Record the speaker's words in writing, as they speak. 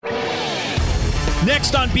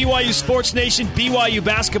Next on BYU Sports Nation, BYU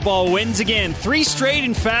basketball wins again. 3 straight,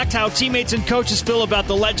 in fact, how teammates and coaches feel about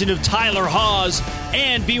the legend of Tyler Haws,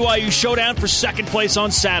 and BYU showdown for second place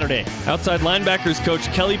on Saturday. Outside linebackers coach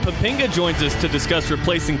Kelly Papinga joins us to discuss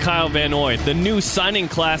replacing Kyle Van Noy, the new signing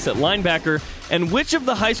class at linebacker, and which of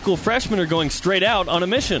the high school freshmen are going straight out on a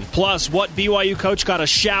mission. Plus, what BYU coach got a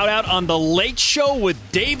shout-out on The Late Show with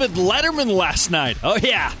David Letterman last night. Oh,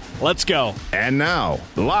 yeah. Let's go. And now,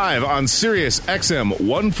 live on Sirius XM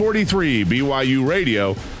 143 BYU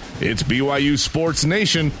Radio, it's BYU Sports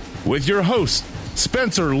Nation with your hosts,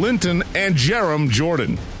 Spencer Linton and Jerem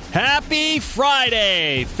Jordan. Happy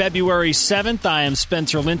Friday, February 7th. I am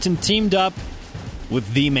Spencer Linton, teamed up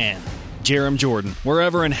with the man, Jerem Jordan.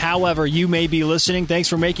 Wherever and however you may be listening, thanks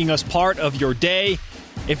for making us part of your day.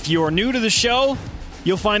 If you're new to the show,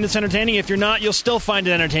 you'll find this entertaining. If you're not, you'll still find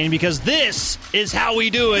it entertaining because this is how we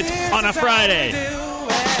do it on a Friday.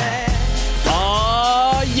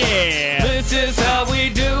 Oh, yeah. This is how we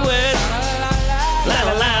do it. La,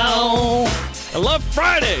 la, la. I love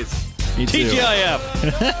Fridays. Me too. TGIF.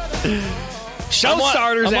 Show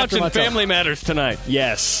starters I'm after watching Family Matters tonight.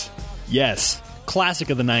 Yes. Classic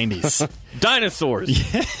of the 90s. Dinosaurs.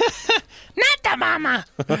 Not the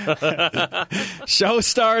mama. Show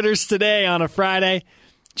starters today on a Friday.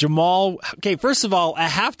 Jamal. Okay, first of all, at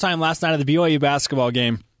halftime last night of the BYU basketball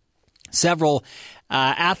game, several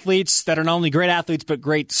athletes that are not only great athletes but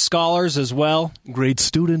great scholars as well. Great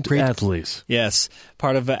student athletes. Yes,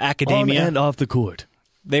 part of academia. On and off the court.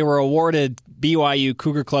 They were awarded BYU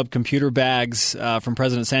Cougar Club computer bags from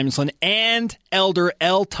President Samuelson and Elder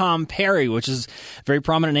L. Tom Perry, which is a very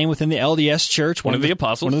prominent name within the LDS Church. One of the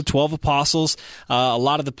apostles. One of the 12 apostles. A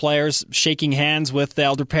lot of the players shaking hands with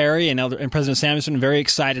Elder Perry and President Samuelson, very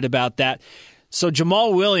excited about that. So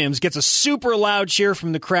Jamal Williams gets a super loud cheer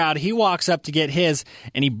from the crowd. He walks up to get his,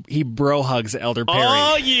 and he bro hugs Elder Perry.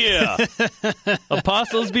 Oh, yeah.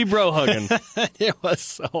 Apostles be bro hugging. It was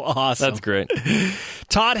so awesome. That's great.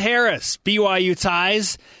 Todd Harris, BYU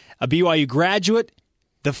ties, a BYU graduate,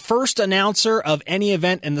 the first announcer of any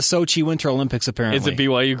event in the Sochi Winter Olympics, apparently. Is a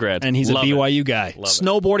BYU grad. And he's Love a BYU it. guy. Love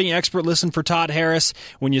Snowboarding expert. Listen for Todd Harris.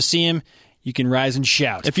 When you see him, you can rise and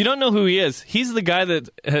shout. If you don't know who he is, he's the guy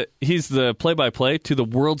that he's the play-by-play to the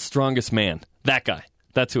world's strongest man. That guy.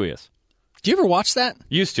 That's who he is. Do you ever watch that?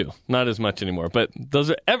 Used to. Not as much anymore. But those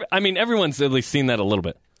are, everyone's at least seen that a little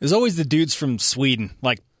bit. There's always the dudes from Sweden,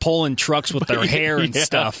 like pulling trucks with their hair and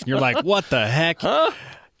stuff. You're like, what the heck? Huh?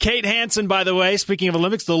 Kate Hansen, by the way, speaking of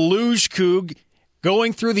Olympics, the Luge Coug,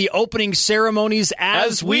 going through the opening ceremonies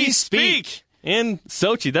as we speak. In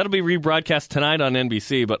Sochi. That'll be rebroadcast tonight on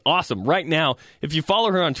NBC, but awesome. Right now, if you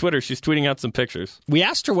follow her on Twitter, she's tweeting out some pictures. We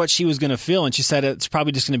asked her what she was going to feel, and she said it's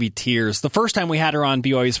probably just going to be tears. The first time we had her on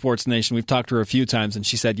BYU Sports Nation, we've talked to her a few times, and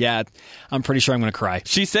she said, yeah, I'm pretty sure I'm going to cry.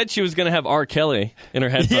 She said she was going to have R. Kelly in her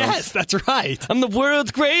headphones. Yes, that's right. I'm the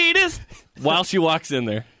world's greatest while she walks in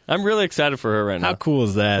there. I'm really excited for her right now. How cool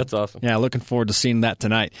is that? That's awesome. Yeah, looking forward to seeing that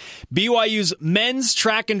tonight. BYU's men's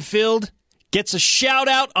track and field gets a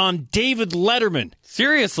shout-out on David Letterman.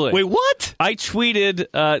 Seriously. Wait, what? I tweeted,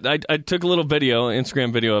 I took a little video,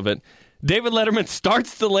 Instagram video of it. David Letterman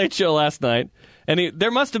starts the Late Show last night, and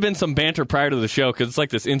there must have been some banter prior to the show, because it's like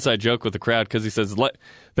this inside joke with the crowd, because he says,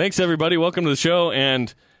 thanks, everybody, welcome to the show,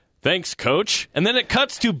 and thanks, Coach. And then it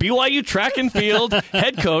cuts to BYU track and field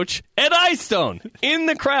head coach Ed Eyestone in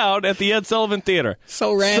the crowd at the Ed Sullivan Theater.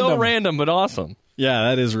 So random. So random, but awesome. Yeah,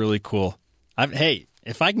 that is really cool. Hey,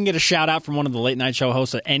 if I can get a shout-out from one of the late-night show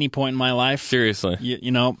hosts at any point in my life, seriously, you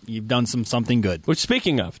know, you've done something good. Which,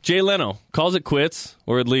 speaking of, Jay Leno calls it quits,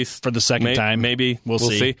 or at least for the second time. Maybe. We'll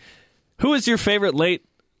see. Who is your favorite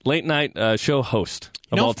late-night show host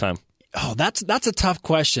of all time? Oh, that's a tough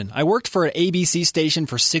question. I worked for an ABC station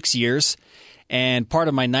for 6 years, and part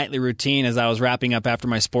of my nightly routine as I was wrapping up after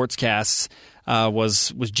my sportscasts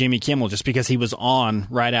was Jimmy Kimmel, just because he was on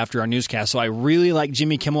right after our newscast. So I really like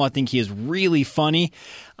Jimmy Kimmel. I think he is really funny.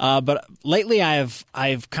 But lately I've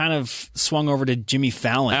kind of swung over to Jimmy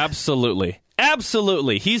Fallon. Absolutely.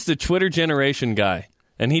 He's the Twitter generation guy,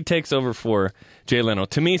 and he takes over for Jay Leno.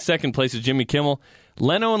 To me, second place is Jimmy Kimmel.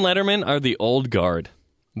 Leno and Letterman are the old guard.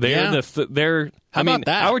 How about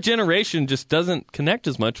that? Our generation just doesn't connect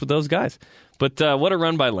as much with those guys. But what a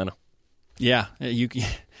run by Leno. Yeah,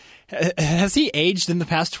 has he aged in the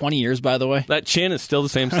past 20 years, by the way? That chin is still the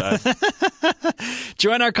same size.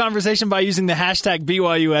 Join our conversation by using the hashtag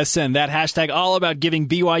BYUSN. That hashtag all about giving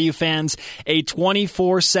BYU fans a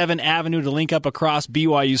 24/7 avenue to link up across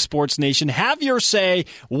BYU Sports Nation. Have your say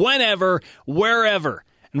whenever, wherever.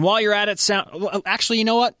 And while you're at it, actually, you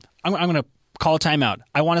know what? I'm going to call a timeout.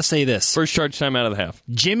 I want to say this. First charge timeout of the half.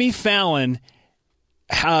 Jimmy Fallon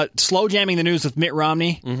slow jamming the news with Mitt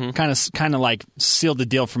Romney kind of like sealed the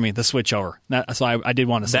deal for me, the switch over. So I did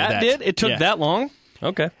want to say that. That did? It took that long?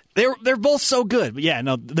 Okay. They're both so good. But yeah,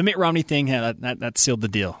 no, the Mitt Romney thing, that sealed the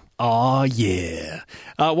deal. Oh, yeah.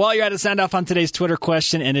 Well, you're at a sound off on today's Twitter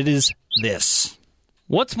question, and it is this.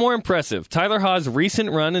 What's more impressive, Tyler Haws'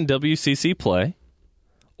 recent run in WCC play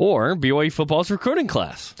or BYU football's recruiting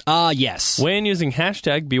class? Yes. Weigh in using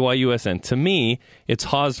hashtag BYUSN. To me, it's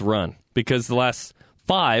Haws' run because the last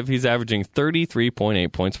 5, he's averaging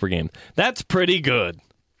 33.8 points per game. That's pretty good.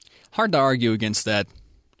 Hard to argue against that.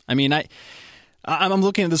 I mean, I'm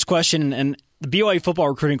looking at this question, and the BYU football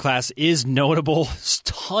recruiting class is notable.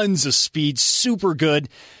 Tons of speed, super good.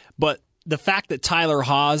 But the fact that Tyler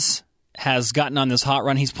Haws has gotten on this hot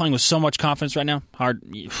run, he's playing with so much confidence right now. How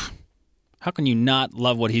can you not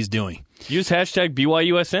love what he's doing? Use hashtag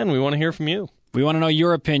BYUSN. We want to hear from you. We want to know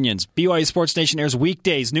your opinions. BYU Sports Nation airs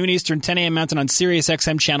weekdays, noon Eastern, 10 a.m. Mountain on Sirius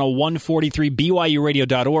XM Channel 143,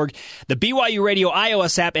 BYURadio.org, the BYU Radio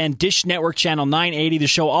iOS app, and Dish Network Channel 980. The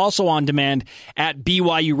show also on demand at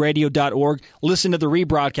BYURadio.org. Listen to the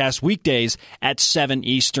rebroadcast weekdays at 7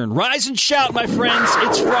 Eastern. Rise and shout, my friends.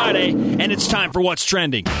 It's Friday, and it's time for What's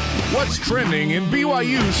Trending. What's trending in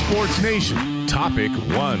BYU Sports Nation? Topic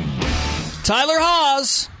 1. Tyler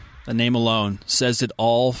Haws. The name alone says it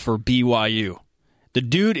all for BYU. The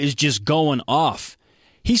dude is just going off.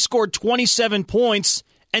 He scored 27 points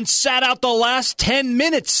and sat out the last 10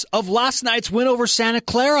 minutes of last night's win over Santa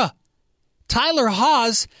Clara. Tyler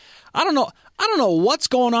Haws, I don't know what's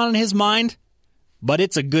going on in his mind, but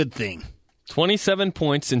it's a good thing. 27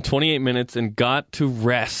 points in 28 minutes and got to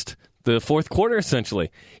rest the fourth quarter,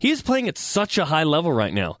 essentially. He's playing at such a high level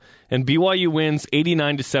right now, and BYU wins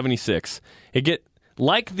 89-76.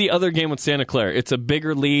 Like the other game with Santa Clara, it's a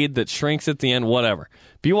bigger lead that shrinks at the end, whatever.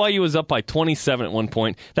 BYU was up by 27 at one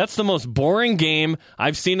point. That's the most boring game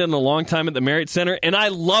I've seen in a long time at the Marriott Center, and I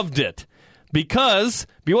loved it because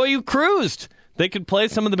BYU cruised. They could play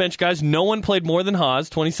some of the bench guys. No one played more than Haws,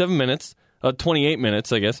 28 minutes,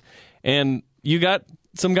 I guess. And you got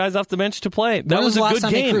some guys off the bench to play. That was a good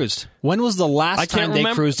game. When was the last time they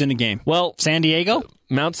cruised in a game? Well, San Diego?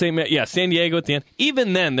 Mount St. San Diego at the end.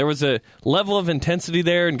 Even then, there was a level of intensity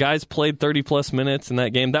there, and guys played 30-plus minutes in that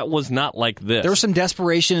game. That was not like this. There was some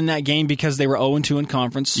desperation in that game because they were 0-2 in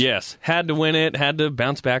conference. Yes. Had to win it, had to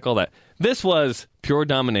bounce back, all that. This was pure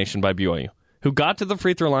domination by BYU, who got to the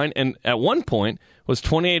free throw line and at one point was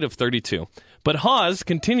 28 of 32. But Haws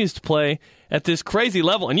continues to play at this crazy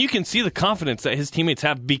level, and you can see the confidence that his teammates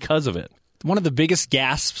have because of it. One of the biggest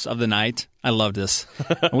gasps of the night. I love this.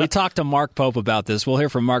 We talked to Mark Pope about this. We'll hear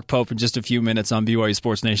from Mark Pope in just a few minutes on BYU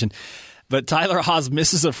Sports Nation. But Tyler Haws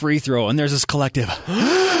misses a free throw, and there's this collective.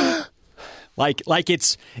 like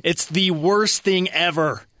it's the worst thing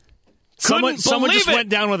ever. Someone just went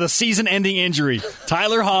down with a season-ending injury.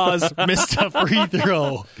 Tyler Haws missed a free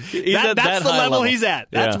throw. That's the level he's at.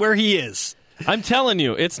 That's where he is. I'm telling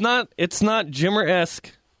you, it's not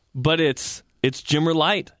Jimmer-esque, but it's Jimmer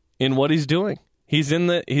light in what he's doing. He's in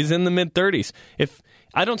the mid-30s. If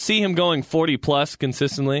I don't see him going 40-plus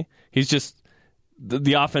consistently, he's just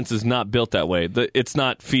the offense is not built that way. It's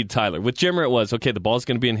not feed Tyler. With Jimmer, it was, okay, the ball's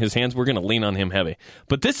going to be in his hands. We're going to lean on him heavy.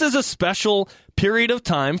 But this is a special period of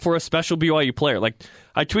time for a special BYU player. Like,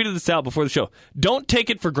 I tweeted this out before the show. Don't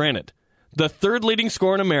take it for granted. The third leading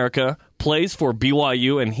scorer in America plays for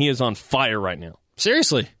BYU, and he is on fire right now.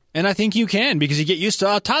 Seriously. And I think you can, because you get used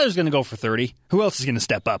to, Tyler's going to go for 30. Who else is going to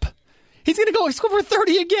step up? He's going to go for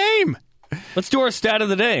 30 a game. Let's do our stat of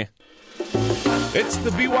the day. It's the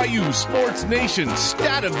BYU Sports Nation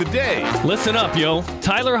stat of the day. Listen up, yo.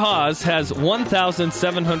 Tyler Haws has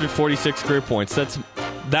 1,746 career points. That's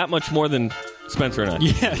that much more than Spencer and I.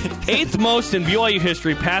 Yeah. 8th most in BYU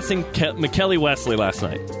history, passing McKelly Wesley last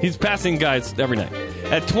night. He's passing guys every night.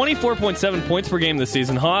 At 24.7 points per game this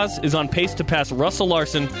season, Haws is on pace to pass Russell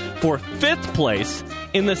Larson for 5th place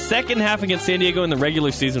in the second half against San Diego in the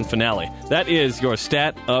regular season finale. That is your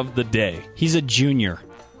stat of the day. He's a junior.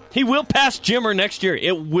 He will pass Jimmer next year.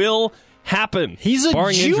 It will happen. He's a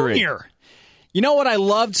junior. Injury. You know what I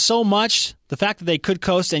loved so much? The fact that they could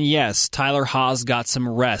coast, and yes, Tyler Haws got some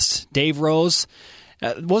rest. Dave Rose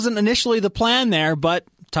wasn't initially the plan there, but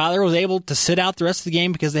Tyler was able to sit out the rest of the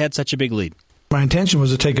game because they had such a big lead. My intention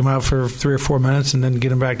was to take him out for 3 or 4 minutes and then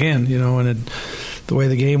get him back in, and the way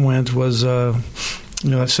the game went was,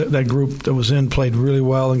 that group that was in played really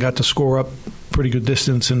well and got to score up pretty good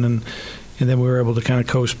distance, and then we were able to kind of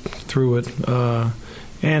coast through it.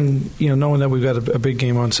 And knowing that we've got a big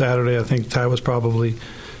game on Saturday, I think Ty was probably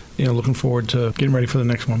looking forward to getting ready for the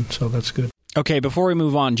next one. So that's good. Okay, before we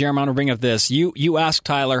move on, Jeremy, I want to bring up this. You asked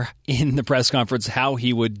Tyler in the press conference how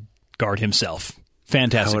he would guard himself.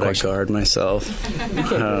 Fantastic How would question. I guard myself?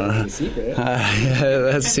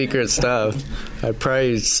 That's secret stuff. I'd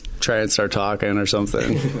probably try and start talking or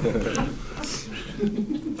something.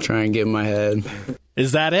 Try and get in my head.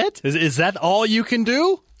 Is that it? Is that all you can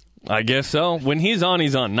do? I guess so. When he's on,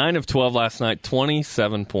 he's on. 9 of 12 last night,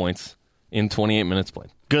 27 points in 28 minutes played.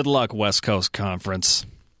 Good luck, West Coast Conference.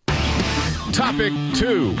 Topic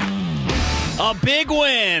 2. A big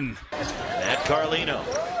win. Matt Carlino.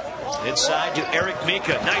 Inside to Eric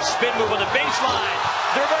Mika. Nice spin move on the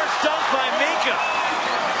baseline. The reverse dunk by Mika.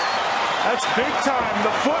 That's big time.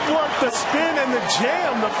 The footwork, the spin, and the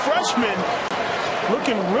jam. The freshman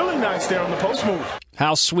looking really nice there on the post move.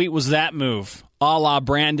 How sweet was that move? A la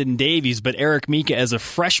Brandon Davies, but Eric Mika as a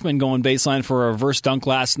freshman going baseline for a reverse dunk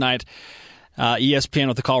last night. ESPN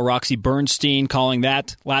with the call, Roxy Bernstein calling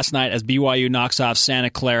that last night as BYU knocks off Santa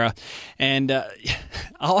Clara. And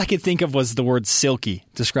all I could think of was the word silky,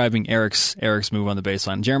 describing Eric's move on the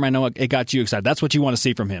baseline. Jeremy, I know it got you excited. That's what you want to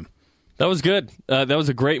see from him. That was good. That was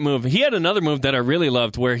a great move. He had another move that I really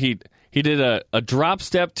loved where he did a drop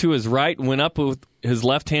step to his right, went up with his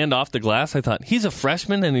left hand off the glass. I thought, he's a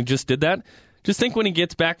freshman and he just did that. Just think when he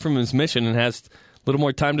gets back from his mission and has a little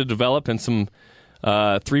more time to develop and some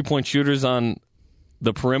three-point shooters on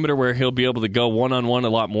the perimeter where he'll be able to go one-on-one a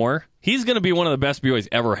lot more. He's going to be one of the best BYU's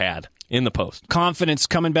ever had in the post. Confidence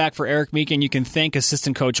coming back for Eric Mika, and you can thank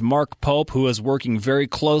assistant coach Mark Pope, who is working very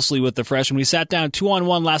closely with the freshman. We sat down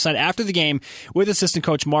 2-on-1 last night after the game with assistant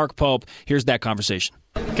coach Mark Pope. Here's that conversation.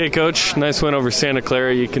 Okay, Coach, nice win over Santa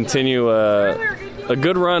Clara. You continue a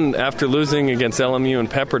good run after losing against LMU and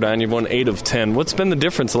Pepperdine. You've won 8 of 10. What's been the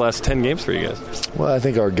difference the last 10 games for you guys? Well, I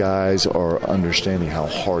think our guys are understanding how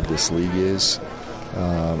hard this league is.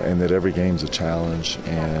 And that every game's a challenge,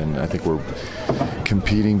 and I think we're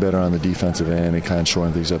competing better on the defensive end and kind of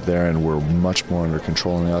shoring things up there, and we're much more under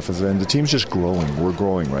control on the offensive end. The team's just growing. We're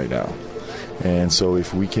growing right now. And so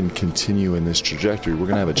if we can continue in this trajectory, we're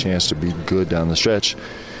going to have a chance to be good down the stretch.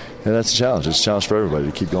 And that's a challenge. It's a challenge for everybody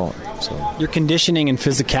to keep going. So your conditioning and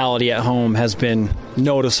physicality at home has been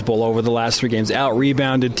noticeable over the last 3 games.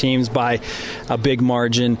 Out-rebounded teams by a big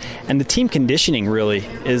margin. And the team conditioning really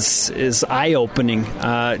is eye-opening.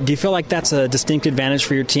 Do you feel like that's a distinct advantage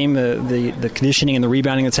for your team, the conditioning and the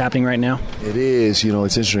rebounding that's happening right now? It is. You know,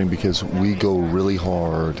 it's interesting because we go really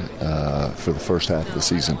hard for the first half of the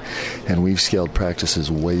season. And we've scaled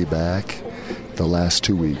practices way back the last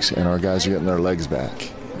 2 weeks. And our guys are getting their legs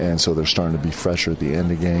back. And so they're starting to be fresher at the end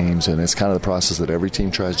of games. And it's kind of the process that every team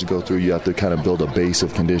tries to go through. You have to kind of build a base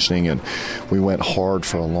of conditioning. And we went hard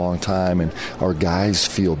for a long time. And our guys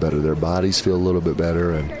feel better. Their bodies feel a little bit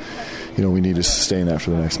better. And, you know, we need to sustain that for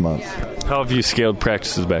the next month. How have you scaled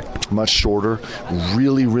practices back? Much shorter.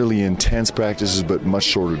 Really, really intense practices, but much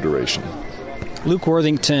shorter duration. Luke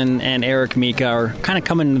Worthington and Eric Mika are kind of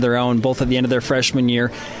coming into their own, both at the end of their freshman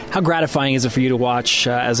year. How gratifying is it for you to watch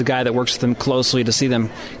as a guy that works with them closely to see them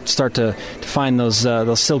start to find those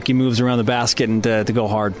silky moves around the basket and to go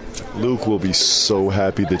hard? Luke will be so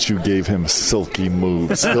happy that you gave him silky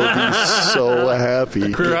moves. He'll be so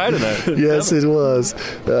happy. Career high tonight. Yes, it was.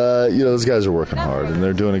 You know, those guys are working hard, and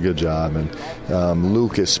they're doing a good job. And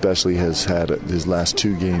Luke especially has had his last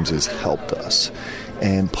 2 games has helped us.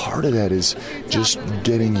 And part of that is just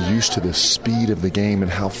getting used to the speed of the game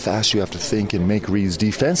and how fast you have to think and make reads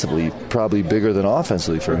defensively, probably bigger than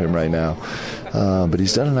offensively for him right now. But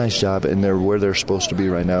he's done a nice job, and they're where they're supposed to be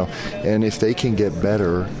right now. And if they can get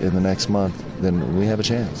better in the next month, then we have a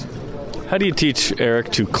chance. How do you teach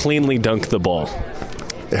Eric to cleanly dunk the ball?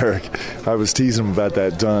 Eric, I was teasing him about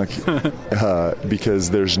that dunk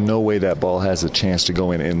because there's no way that ball has a chance to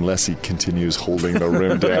go in unless he continues holding the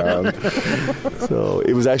rim down. So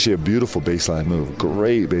it was actually a beautiful baseline move.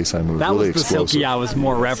 Great baseline move. That really was the explosive. silky I was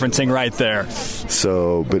more referencing right there.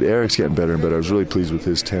 So, but Eric's getting better and better. I was really pleased with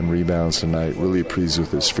his 10 rebounds tonight. Really pleased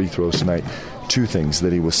with his free throws tonight. 2 things,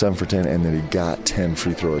 that he was 7 for 10 and that he got 10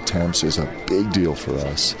 free throw attempts is a big deal for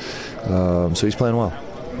us. So he's playing well.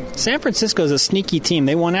 San Francisco is a sneaky team.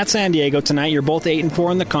 They won at San Diego tonight. You're both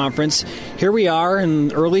 8-4 in the conference. Here we are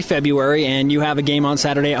in early February, and you have a game on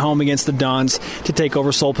Saturday at home against the Dons to take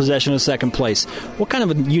over sole possession of second place. What kind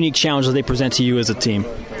of a unique challenge do they present to you as a team?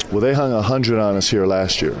 Well, they hung 100 on us here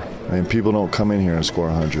last year. I mean, people don't come in here and score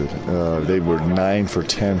 100. They were 9 for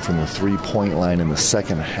 10 from the 3-point line in the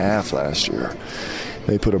second half last year.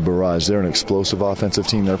 they put a barrage. They're an explosive offensive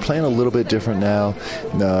team. They're playing a little bit different now.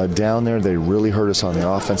 Down there, they really hurt us on the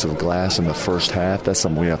offensive glass in the first half. That's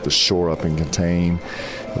something we have to shore up and contain.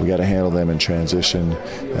 We got to handle them in transition.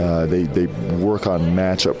 They work on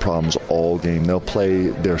matchup problems all game. They'll play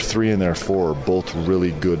their 3 and their 4 are both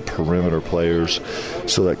really good perimeter players,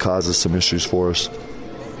 so that causes some issues for us.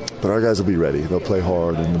 But our guys will be ready. They'll play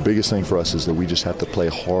hard. And the biggest thing for us is that we just have to play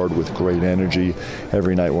hard with great energy.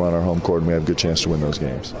 Every night we're on our home court, and we have a good chance to win those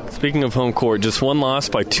games. Speaking of home court, just one loss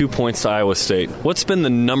by 2 points to Iowa State. What's been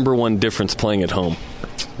the number one difference playing at home?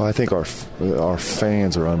 Well, I think our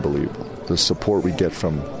fans are unbelievable. The support we get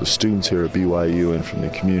from the students here at BYU and from the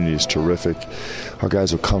community is terrific. Our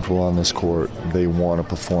guys are comfortable on this court. They want to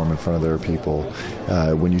perform in front of their people.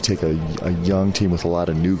 When you take a young team with a lot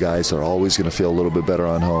of new guys, they're always going to feel a little bit better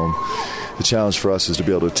on home. The challenge for us is to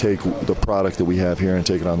be able to take the product that we have here and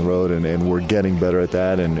take it on the road, and we're getting better at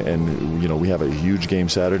that. And you know, we have a huge game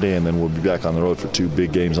Saturday, and then we'll be back on the road for 2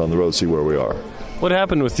 big games on the road, see where we are. What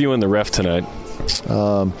happened with you and the ref tonight?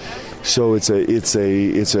 So it's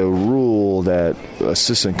a rule that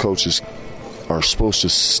assistant coaches are supposed to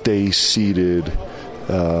stay seated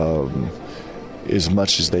as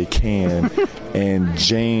much as they can. And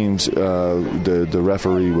James, the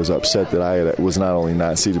referee, was upset that I was not only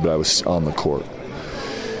not seated, but I was on the court.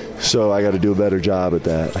 So I got to do a better job at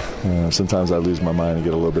that. Sometimes I lose my mind and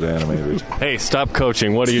get a little bit animated. Hey, stop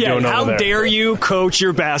coaching. What are you doing over there? How dare you coach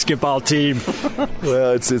your basketball team?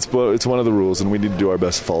 Well, it's one of the rules, and we need to do our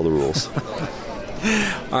best to follow the rules.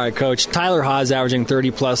 All right, Coach. Tyler Haws averaging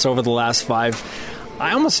 30-plus over the last 5.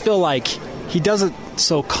 I almost feel like he does it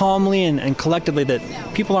so calmly and collectively that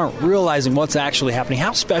people aren't realizing what's actually happening.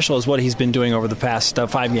 How special is what he's been doing over the past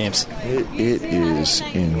 5 games? It is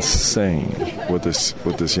insane what this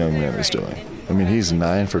young man is doing. I mean, he's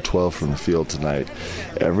 9 for 12 from the field tonight.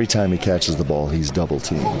 Every time he catches the ball, he's double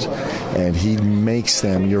teamed. And he makes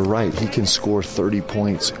them, you're right, he can score 30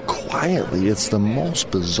 points quietly. It's the most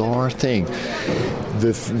bizarre thing.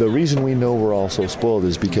 The reason we know we're all so spoiled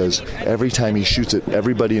is because every time he shoots it,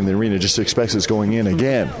 everybody in the arena just expects it's going in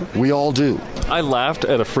again. We all do. I laughed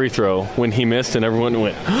at a free throw when he missed and everyone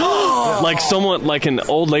went, like an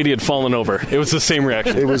old lady had fallen over. It was the same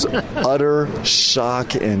reaction. It was utter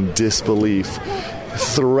shock and disbelief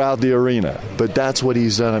throughout the arena. But that's what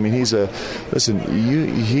he's done. I mean, he's a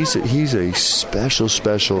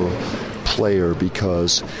special player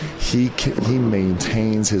because he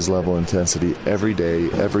maintains his level of intensity every day,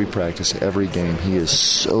 every practice, every game. He is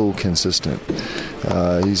so consistent.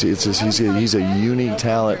 He's a unique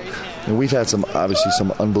talent. And we've had some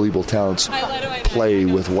unbelievable talents play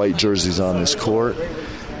with white jerseys on this court.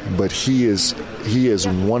 But he is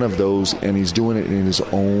one of those, and he's doing it in his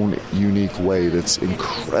own unique way that's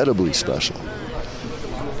incredibly special.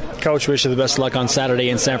 Coach, wish you the best of luck on Saturday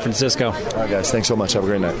in San Francisco. All right, guys. Thanks so much. Have a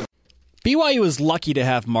great night. BYU is lucky to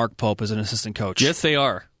have Mark Pope as an assistant coach. Yes, they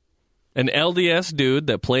are. An LDS dude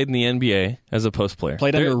that played in the NBA as a post player.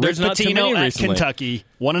 Played under Rick Pitino at Kentucky.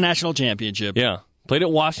 Won a national championship. Yeah. Played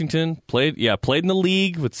at Washington. Played in the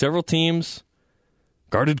league with several teams.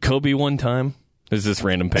 Guarded Kobe one time. There's this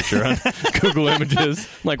random picture on Google Images. I'm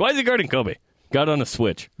like, why is he guarding Kobe? Got on a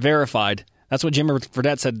switch. Verified. That's what Jim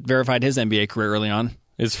Fredette said, verified his NBA career early on.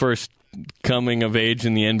 His first coming of age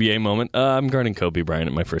in the NBA moment. I'm guarding Kobe Bryant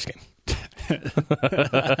at my first game.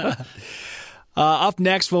 Up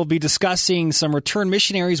next, we'll be discussing some return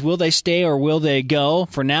missionaries. Will they stay or will they go?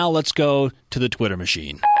 For now, let's go to the Twitter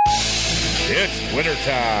machine. It's Twitter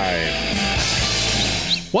time.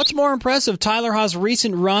 What's more impressive, Tyler Haws'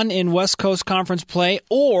 recent run in West Coast Conference play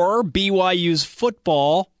or BYU's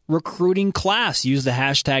football recruiting class? Use the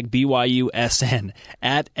hashtag BYUSN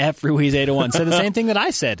at FRuiz801. Said the same thing that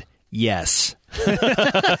I said. Yes.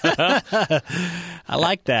 I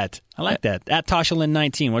like that. At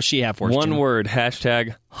TashaLynn19, what's she have for us? One word,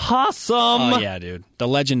 hashtag Hawsome. Oh, yeah, dude. The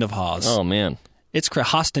legend of Haws. Oh, man. It's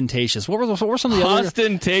ostentatious. What were some of the other?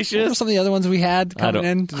 Ostentatious? What were some of the other ones we had coming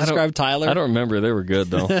in to describe Tyler? I don't remember. They were good,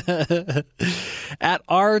 though. At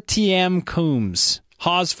RTM Coombs.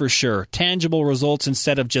 Haws for sure. Tangible results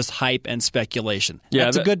instead of just hype and speculation. Yeah,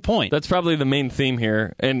 that's a good point. That's probably the main theme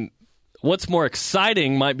here. And what's more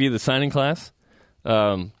exciting might be the signing class.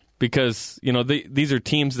 Because, these are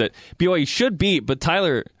teams that BYU should beat, but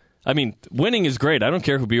Tyler, winning is great. I don't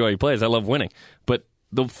care who BYU plays. I love winning. But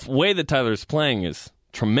the way that Tyler's playing is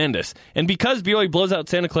tremendous. And because BYU blows out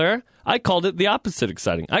Santa Clara, I called it the opposite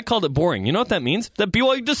exciting. I called it boring. You know what that means? That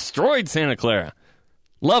BYU destroyed Santa Clara.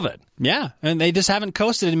 Love it. Yeah, and they just haven't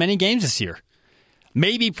coasted in many games this year.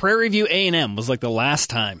 Maybe Prairie View A&M was like the last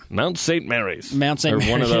time. Mount St. Mary's. One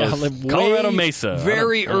of those. Colorado Mesa.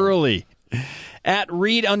 Very early. At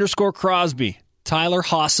Reed_Crosby. Tyler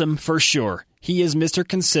Hossam for sure. He is Mr.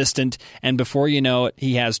 Consistent, and before you know it,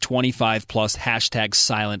 he has 25-plus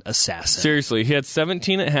 #silent assassin. Seriously, he had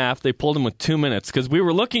 17 at half. They pulled him with 2 minutes because we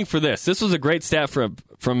were looking for this. This was a great stat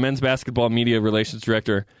from men's basketball media relations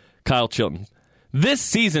director Kyle Chilton. This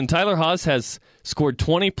season, Tyler Haws has scored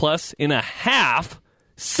 20-plus in a half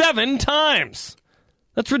 7 times.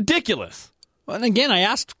 That's ridiculous. And again, I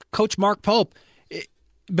asked Coach Mark Pope,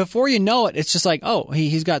 before you know it, it's just like, oh,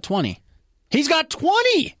 he's got 20. He's got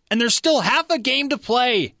 20, and there's still half a game to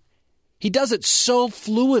play. He does it so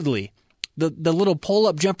fluidly. The little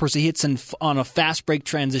pull-up jumpers he hits on a fast break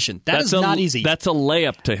transition. That's not easy. That's a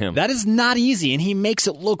layup to him. That is not easy, and he makes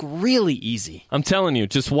it look really easy. I'm telling you,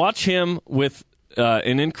 just watch him with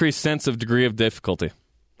an increased sense of degree of difficulty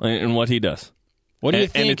in what he does. What do you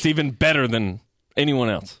think? And it's even better than anyone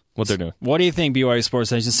else, what they're doing. What do you think, BYU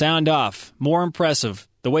Sports Nation? Sound off. More impressive,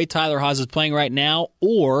 the way Tyler Haws is playing right now,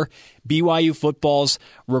 or BYU football's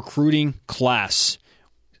recruiting class?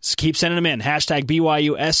 Just keep sending them in.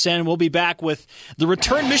 #BYUSN. We'll be back with the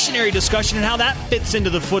return missionary discussion and how that fits into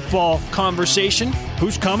the football conversation.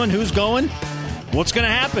 Who's coming? Who's going? What's going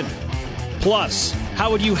to happen? Plus,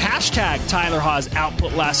 how would you hashtag Tyler Haws'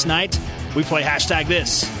 output last night? We play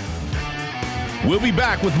 #this. We'll be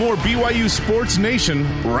back with more BYU Sports Nation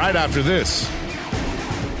right after this.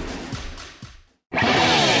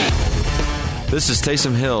 This is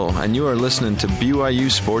Taysom Hill, and you are listening to BYU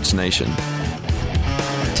Sports Nation.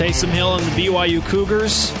 Taysom Hill and the BYU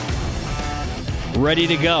Cougars ready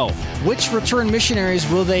to go. Which return missionaries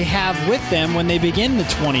will they have with them when they begin the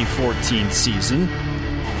 2014 season?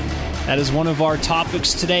 That is one of our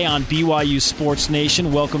topics today on BYU Sports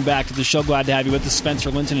Nation. Welcome back to the show. Glad to have you with us. Spencer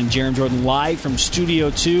Linton and Jarom Jordan live from Studio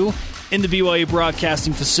 2 in the BYU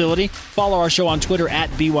Broadcasting Facility. Follow our show on Twitter at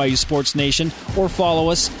BYU Sports Nation, or follow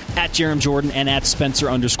us at Jarom Jordan and at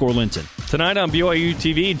Spencer_Linton. Tonight on BYU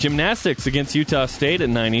TV, gymnastics against Utah State at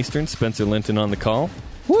 9 Eastern. Spencer Linton on the call.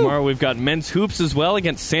 Woo. Tomorrow we've got men's hoops as well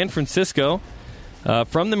against San Francisco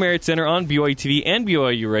from the Marriott Center on BYU TV and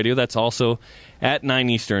BYU Radio. That's also at 9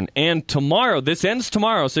 Eastern. And tomorrow, this ends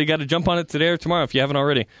tomorrow, so you got to jump on it today or tomorrow if you haven't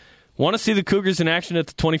already. Want to see the Cougars in action at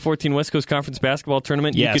the 2014 West Coast Conference Basketball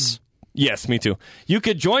Tournament? Yes. Yes, me too. You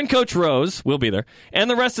could join Coach Rose, we'll be there, and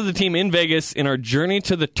the rest of the team in Vegas in our journey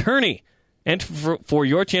to the tourney. And for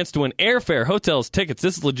your chance to win airfare, hotels, tickets.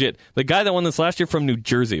 This is legit. The guy that won this last year from New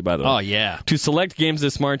Jersey, by the way. Oh, yeah. To select games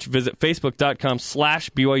this March, visit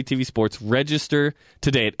Facebook.com/BYU TV Sports. Register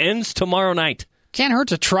today. It ends tomorrow night. Can't hurt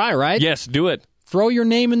to try, right? Yes, do it. Throw your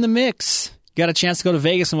name in the mix. Got a chance to go to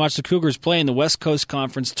Vegas and watch the Cougars play in the West Coast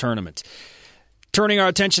Conference Tournament. Turning our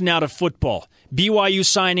attention now to football. BYU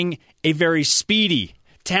signing a very speedy,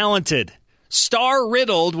 talented,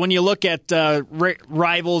 star-riddled, when you look at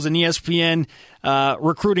Rivals and ESPN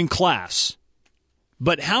recruiting class.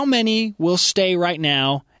 But how many will stay right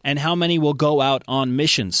now, and how many will go out on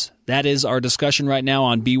missions? That is our discussion right now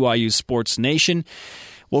on BYU Sports Nation.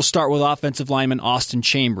 We'll start with offensive lineman Austin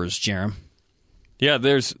Chambers, Jarom. Yeah,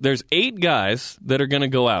 there's 8 guys that are going to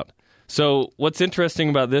go out. So what's interesting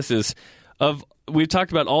about this is, we've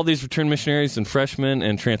talked about all these return missionaries and freshmen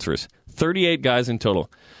and transfers. 38 guys in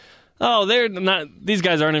total. Oh, these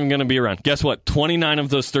guys aren't even going to be around. Guess what? 29 of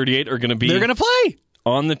those 38 are going to be They're going to play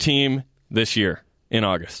on the team this year in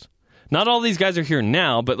August. Not all these guys are here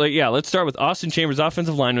now, but let's start with Austin Chambers,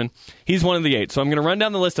 offensive lineman. He's one of the 8. So I'm going to run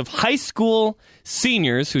down the list of high school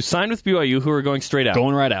seniors who signed with BYU who are going straight out.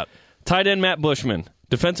 Going right out. Tight end Matt Bushman.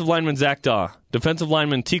 Defensive lineman Zach Daw. Defensive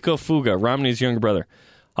lineman Tico Fuga, Romney's younger brother.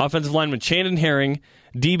 Offensive lineman Chandon Herring.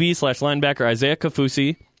 DB/linebacker Isaiah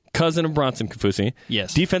Kafusi, cousin of Bronson Kafusi.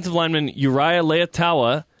 Yes. Defensive lineman Uriah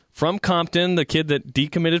Leatawa from Compton, the kid that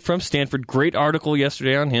decommitted from Stanford. Great article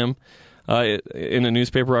yesterday on him in a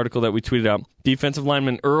newspaper article that we tweeted out. Defensive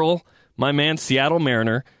lineman Earl, my man, Seattle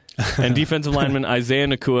Mariner. And defensive lineman Isaiah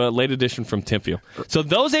Nakua, late addition from Timpview. So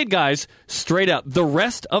those 8 guys, straight out. The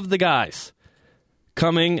rest of the guys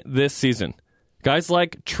coming this season. Guys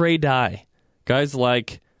like Trey Dye. Guys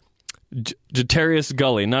like Jatarius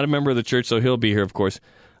Gully, not a member of the church, so he'll be here, of course.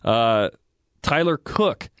 Tyler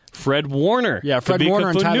Cook. Fred Warner. Yeah, Fred Kabika Warner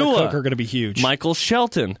and Tyler Fonua, Cook are going to be huge. Michael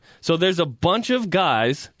Shelton. So there's a bunch of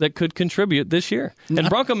guys that could contribute this year. And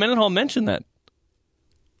Bronco Mendenhall mentioned that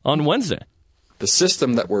on Wednesday. The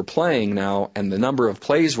system that we're playing now and the number of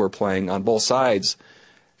plays we're playing on both sides,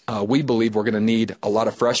 we believe we're going to need a lot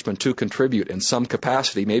of freshmen to contribute in some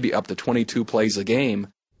capacity, maybe up to 22 plays a game.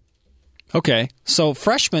 Okay, so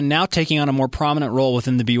freshmen now taking on a more prominent role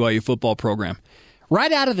within the BYU football program.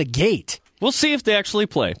 Right out of the gate, We'll see if they actually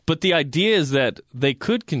play. But the idea is that they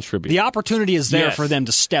could contribute. The opportunity is there Yes. for them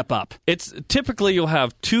to step up. It's typically you'll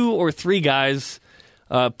have 2 or 3 guys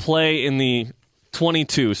play in the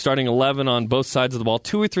 22, starting 11 on both sides of the ball.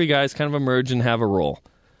 2 or 3 guys kind of emerge and have a role.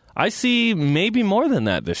 I see maybe more than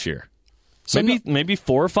that this year. So Maybe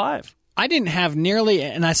 4 or 5. I didn't have nearly,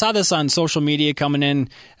 and I saw this on social media coming in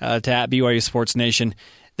to at BYU Sports Nation,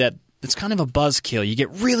 that it's kind of a buzzkill. You get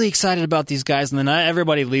really excited about these guys, and then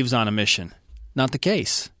everybody leaves on a mission. Not the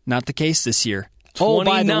case. Not the case this year.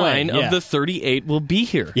 29 of of the 38 will be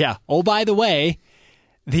here. Yeah. Oh, by the way,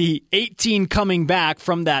 the 18 coming back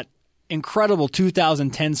from that incredible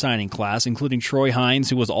 2010 signing class, including Troy Hines,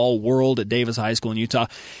 who was all-world at Davis High School in Utah,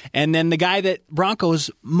 and then the guy that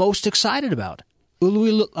Broncos most excited about,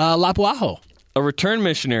 Ului Lapuaho. A return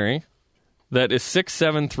missionary that is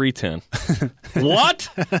 6'7", 310. What?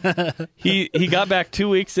 He got back 2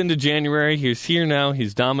 weeks into January. He's here now.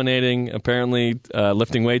 He's dominating, apparently,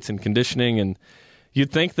 lifting weights and conditioning, and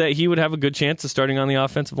you'd think that he would have a good chance of starting on the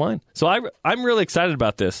offensive line. So I'm really excited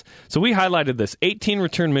about this. So we highlighted this. 18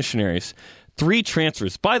 return missionaries, 3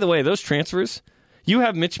 transfers. By the way, those transfers, you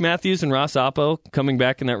have Mitch Matthews and Ross Oppo coming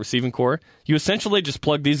back in that receiving core. You essentially just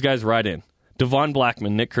plug these guys right in. Devon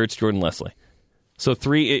Blackman, Nick Kurtz, Jordan Leslie. So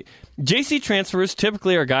 3 JC transfers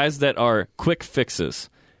typically are guys that are quick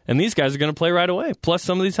fixes. And these guys are going to play right away, plus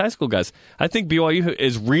some of these high school guys. I think BYU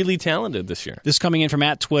is really talented this year. This coming in from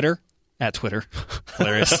at Twitter.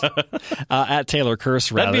 Hilarious. At Taylor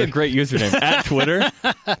Curse, rather. That'd be a great username. At Twitter.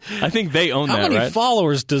 I think they own that, right? How many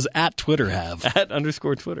followers does at Twitter have?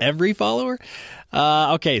 @_Twitter. Every follower?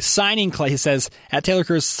 Okay, signing class. He says, at Taylor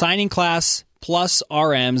Curse, signing class plus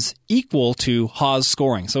RMs equal to Haas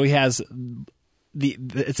scoring. So he has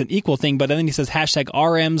it's an equal thing, but then he says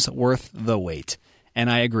 #RMs worth the wait.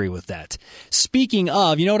 And I agree with that. Speaking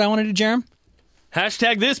of, you know what I want to do, Jerem?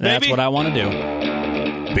 Hashtag this, baby. That's what I want to do.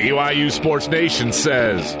 BYU Sports Nation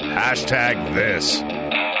says #this.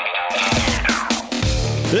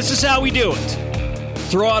 This is how we do it.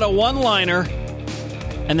 Throw out a one-liner,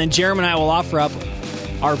 and then Jerem and I will offer up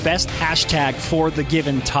our best hashtag for the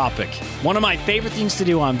given topic. One of my favorite things to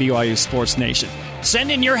do on BYU Sports Nation.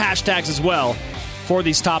 Send in your hashtags as well for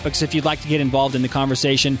these topics if you'd like to get involved in the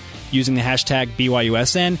conversation using the hashtag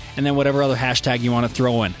BYUSN and then whatever other hashtag you want to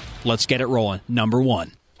throw in. Let's get it rolling. Number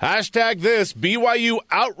 1. #this, BYU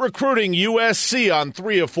out-recruiting USC on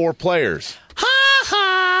 3 of 4 players. Ha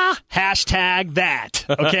ha! Hashtag that,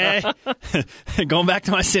 okay? Going back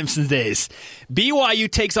to my Simpsons days. BYU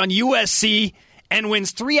takes on USC and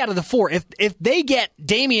wins 3 out of the 4. If they get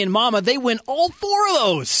Damian Mama, they win all 4 of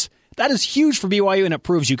those. That is huge for BYU, and it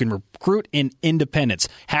proves you can recruit in independence.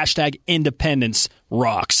 #independence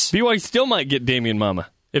rocks. BYU still might get Damian Mama.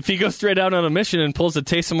 If he goes straight out on a mission and pulls a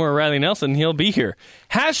Taysom or Riley Nelson, he'll be here.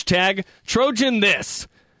 #Trojan this.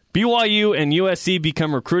 BYU and USC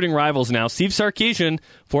become recruiting rivals now. Steve Sarkisian,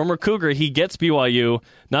 former Cougar, he gets BYU.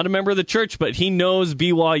 Not a member of the church, but he knows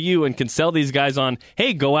BYU and can sell these guys on,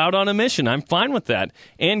 hey, go out on a mission. I'm fine with that.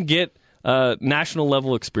 And get national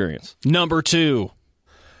level experience. Number 2.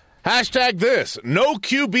 #this, no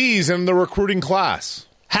QBs in the recruiting class.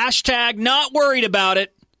 #not worried about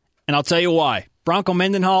it. And I'll tell you why. Bronco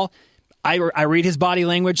Mendenhall, I read his body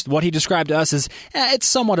language. What he described to us is it's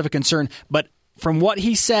somewhat of a concern. But from what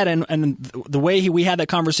he said and the way we had that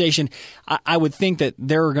conversation, I would think that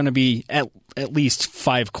there are going to be at least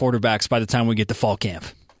 5 quarterbacks by the time we get to fall camp.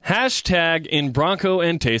 #in Bronco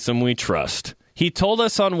and Taysom we trust. He told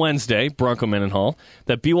us on Wednesday, Bronco Mendenhall,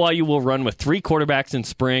 that BYU will run with 3 quarterbacks in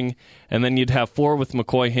spring, and then you'd have 4 with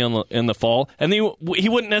McCoy Hill in the fall, and he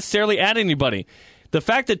wouldn't necessarily add anybody. The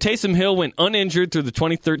fact that Taysom Hill went uninjured through the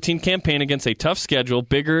 2013 campaign against a tough schedule,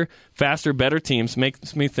 bigger, faster, better teams,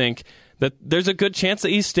 makes me think that there's a good chance that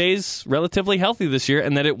he stays relatively healthy this year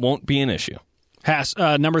and that it won't be an issue.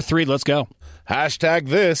 Number 3, let's go.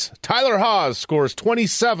 #this, Tyler Haws scores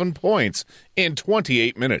 27 points in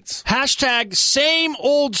 28 minutes. #same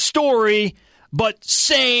old story, but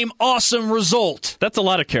same awesome result. That's a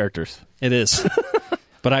lot of characters. It is.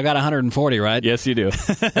 But I got 140, right? Yes, you do.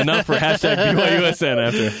 Enough for #BYUSN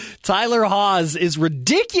after. Tyler Haws is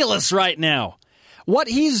ridiculous right now. What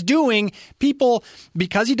he's doing, people,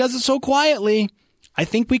 because he does it so quietly, I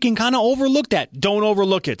think we can kind of overlook that. Don't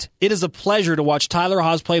overlook it. It is a pleasure to watch Tyler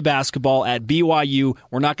Haws play basketball at BYU.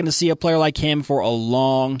 We're not going to see a player like him for a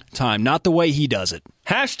long time. Not the way he does it.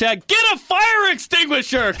 #get a fire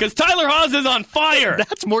extinguisher, because Tyler Haws is on fire.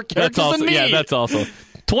 That's more characters than me. Yeah, that's also.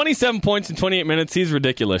 27 points in 28 minutes. He's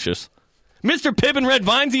ridiculous. Mr. Pibb and Red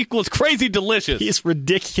Vines equals crazy delicious. He's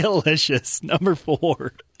ridiculous. Number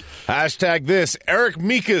 4. Hashtag this, Eric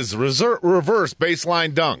Mika's reverse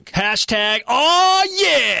baseline dunk. Hashtag, oh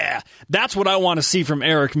yeah! That's what I want to see from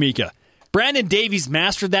Eric Mika. Brandon Davies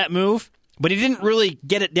mastered that move, but he didn't really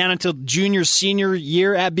get it down until senior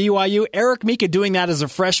year at BYU. Eric Mika doing that as a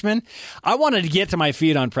freshman, I wanted to get to my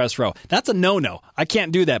feet on press row. That's a no-no. I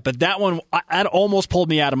can't do that. But that one, that almost pulled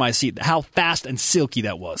me out of my seat, how fast and silky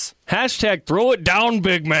that was. Hashtag throw it down,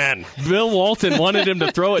 big man. Bill Walton wanted him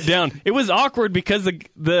to throw it down. It was awkward because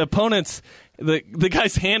the opponent's, the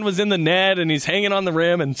guy's hand was in the net and he's hanging on the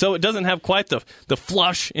rim, and so it doesn't have quite the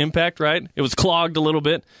flush impact, right? It was clogged a little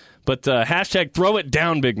bit. But hashtag throw it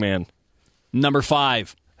down, big man. Number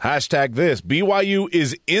 5. Hashtag this, BYU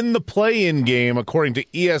is in the play-in game, according to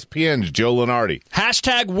ESPN's Joe Lunardi.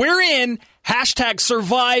 Hashtag we're in. Hashtag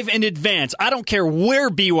survive and advance. I don't care where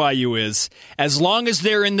BYU is. As long as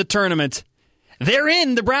they're in the tournament, they're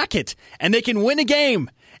in the bracket. And they can win a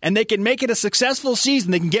game. And they can make it a successful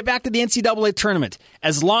season. They can get back to the NCAA tournament.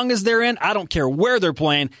 As long as they're in, I don't care where they're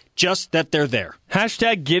playing, just that they're there.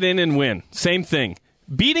 Hashtag get in and win. Same thing.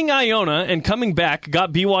 Beating Iona and coming back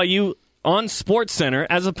got BYU on SportsCenter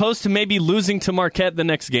as opposed to maybe losing to Marquette the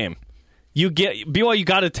next game. BYU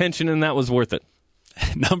got attention, and that was worth it.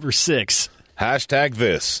 Number 6. Hashtag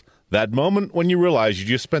this, that moment when you realize you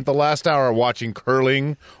just spent the last hour watching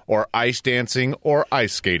curling or ice dancing or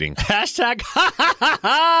ice skating. Hashtag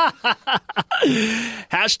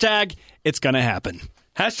Hashtag it's going to happen.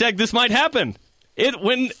 Hashtag this might happen.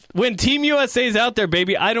 When Team USA's out there,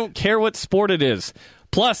 baby, I don't care what sport it is.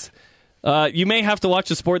 Plus, you may have to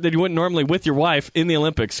watch a sport that you wouldn't normally with your wife in the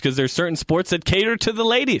Olympics because there's certain sports that cater to the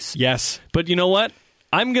ladies. Yes. But you know what?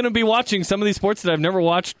 I'm going to be watching some of these sports that I've never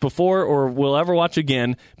watched before or will ever watch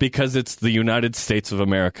again because it's the United States of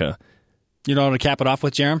America. You know what to cap it off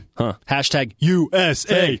with, Jerem? Huh. Hashtag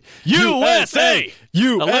USA. USA!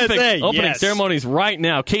 Olympic opening yes. ceremonies right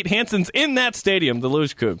now. Kate Hanson's in that stadium, the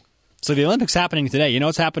Luge Coupe. So the Olympics happening today. You know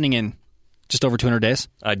what's happening in just over 200 days?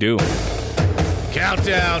 I do.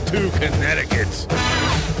 Countdown to Connecticut.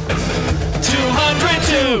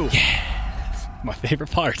 202! Yeah. My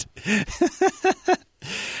favorite part.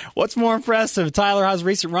 What's more impressive, Tyler Haws'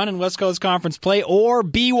 recent run in West Coast Conference play or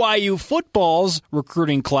BYU football's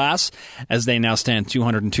recruiting class as they now stand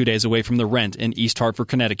 202 days away from the rent in East Hartford,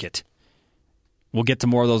 Connecticut? We'll get to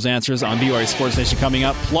more of those answers on BYU Sports Nation coming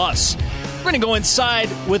up. Plus, we're going to go inside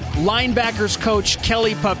with linebackers coach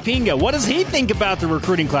Kelly Papinga. What does he think about the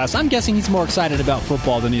recruiting class? I'm guessing he's more excited about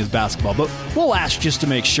football than he is basketball, but we'll ask just to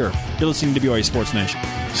make sure. You're listening to BYU Sports Nation.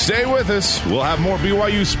 Stay with us. We'll have more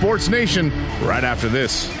BYU Sports Nation right after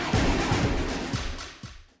this.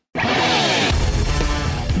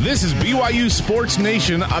 This is BYU Sports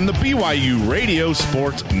Nation on the BYU Radio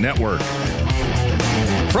Sports Network.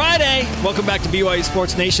 Friday. Welcome back to BYU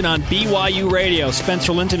Sports Nation on BYU Radio.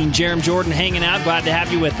 Spencer Linton and Jerem Jordan hanging out. Glad to have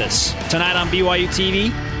you with us. Tonight on BYU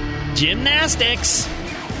TV, gymnastics.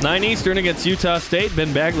 9 Eastern against Utah State.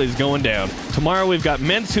 Ben Bagley's going down. Tomorrow we've got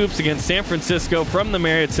men's hoops against San Francisco from the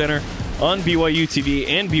Marriott Center on BYU TV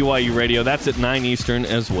and BYU Radio. That's at 9 Eastern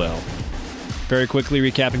as well. Very quickly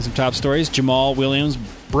recapping some top stories. Jamal Williams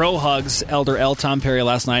bro hugs Elder L. Tom Perry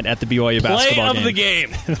last night at the BYU basketball game. Play of the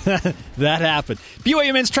game. That happened.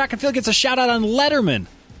 BYU men's track and field gets a shout-out on Letterman.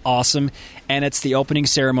 Awesome. And it's the opening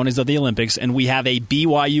ceremonies of the Olympics, and we have a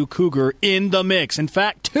BYU Cougar in the mix. In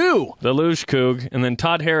fact, 2. The Luge Coug. And then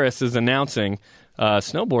Todd Harris is announcing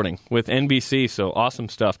snowboarding with NBC, so awesome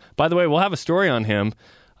stuff. By the way, we'll have a story on him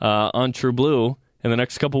on True Blue in the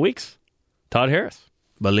next couple weeks. Todd Harris.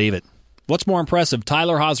 Believe it. What's more impressive,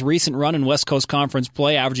 Tyler Haws' recent run in West Coast Conference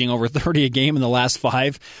play, averaging over 30 a game in the last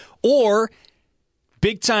 5, or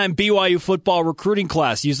big-time BYU football recruiting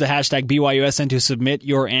class? Use the hashtag BYUSN to submit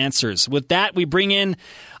your answers. With that, we bring in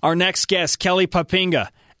our next guest, Kelly Papinga,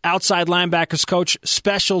 outside linebackers coach,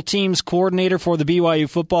 special teams coordinator for the BYU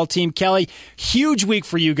football team. Kelly, huge week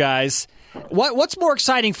for you guys. What's more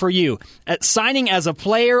exciting for you, at signing as a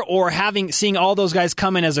player or seeing all those guys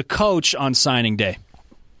come in as a coach on signing day?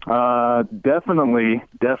 Definitely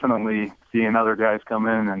seeing other guys come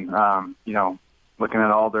in and, looking at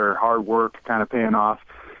all their hard work kind of paying off.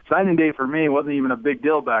 Signing day for me wasn't even a big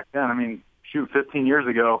deal back then. I mean, 15 years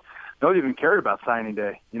ago, nobody even cared about signing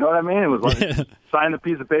day. You know what I mean? It was like sign the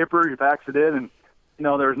piece of paper, you fax it in, and,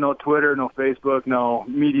 there was no Twitter, no Facebook, no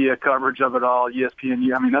media coverage of it all,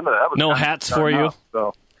 ESPN. I mean, none of that was no hats for you?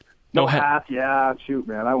 So. No hats, yeah, shoot,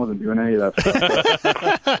 man, I wasn't doing any of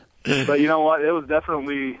that stuff. But you know what? It was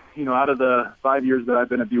definitely, out of the 5 years that I've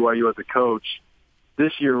been at BYU as a coach,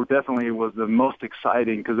 this year definitely was the most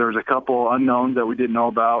exciting because there was a couple unknowns that we didn't know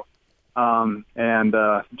about. And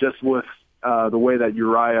just with the way that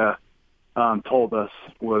Uriah told us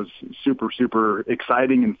was super, super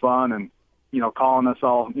exciting and fun. And, calling us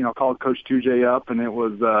all, called Coach 2J up, and it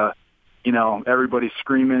was, everybody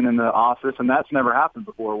screaming in the office. And that's never happened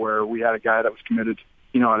before, where we had a guy that was committed,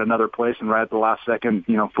 at another place and right at the last second,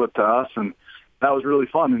 flipped to us. And that was really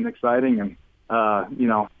fun and exciting. And,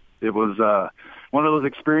 it was one of those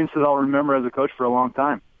experiences I'll remember as a coach for a long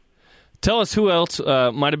time. Tell us who else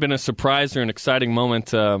might have been a surprise or an exciting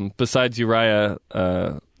moment besides Uriah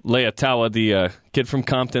Leiataua, the kid from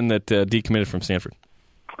Compton that decommitted from Stanford.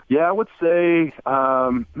 Yeah, I would say,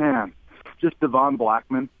 just Devon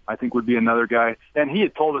Blackman, I think, would be another guy. And he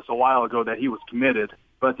had told us a while ago that he was committed.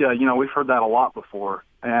 But, we've heard that a lot before.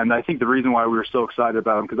 And I think the reason why we were so excited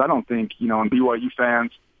about him, because I don't think, and BYU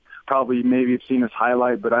fans probably maybe have seen his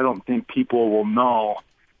highlight, but I don't think people will know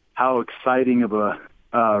how exciting of a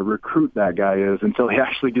recruit that guy is until he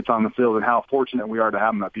actually gets on the field, and how fortunate we are to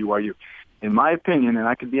have him at BYU. In my opinion, and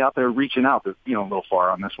I could be out there reaching out, a little far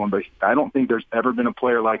on this one, but I don't think there's ever been a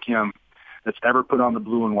player like him that's ever put on the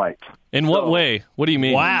blue and white. In what way? What do you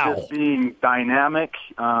mean? Wow. Just being dynamic,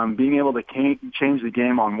 being able to change the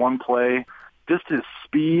game on one play, just his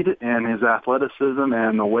speed and his athleticism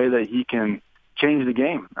and the way that he can change the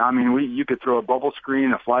game. I mean, you could throw a bubble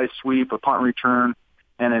screen, a fly sweep, a punt return,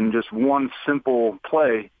 and in just one simple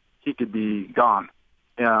play, he could be gone.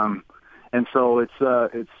 And so it's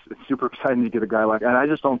super exciting to get a guy like that. And I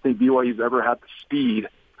just don't think BYU's ever had the speed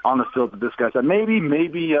on the field that this guy said. Maybe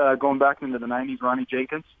going back into the 90s, Ronnie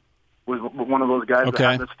Jenkins was one of those guys that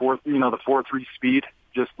had this the 4.3 speed.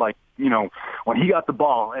 Just like, when he got the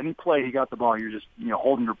ball, any play he got the ball, you're just,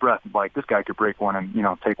 holding your breath, like this guy could break one and,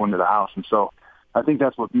 take one to the house. And so I think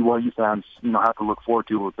that's what BYU fans, have to look forward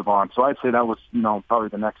to with Devon. So I'd say that was, probably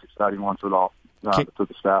the next exciting one for the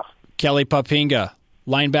staff. Kelly Papinga,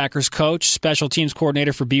 linebackers coach, special teams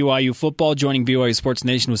coordinator for BYU football, joining BYU Sports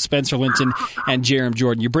Nation with Spencer Linton and Jarom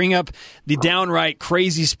Jordan. You bring up the downright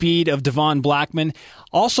crazy speed of Devon Blackman.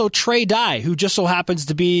 Also Trey Dye, who just so happens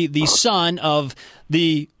to be the son of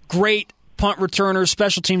the great punt returner,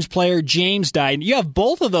 special teams player James Dye. You have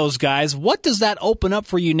both of those guys. What does that open up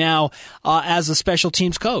for you now as a special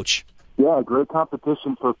teams coach? Yeah, great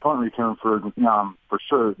competition for punt return for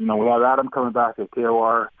sure. We have Adam coming back at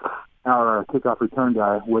KOR, our kickoff return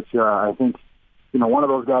guy, which I think, one of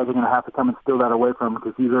those guys are going to have to come and steal that away from him,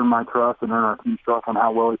 because he's earned my trust and earned our team's trust on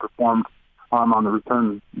how well he performed on the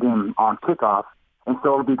return game on kickoff. And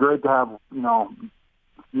so it'll be great to have,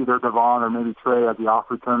 either Devon or maybe Trey as the off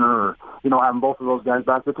returner, or, having both of those guys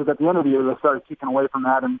back, because at the end of the year, they started kicking away from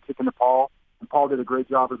Adam, kicking to Paul, and Paul did a great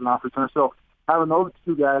job as an off returner. So having those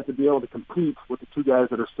two guys to be able to compete with the two guys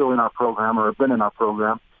that are still in our program or have been in our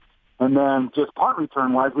program. And then just punt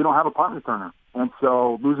return-wise, we don't have a punt returner. And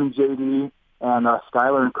so losing JD and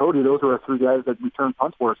Skylar and Cody, those were our three guys that returned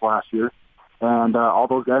punts for us last year. And all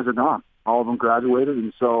those guys are gone. All of them graduated.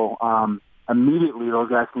 And so immediately those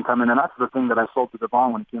guys can come in. And that's the thing that I sold to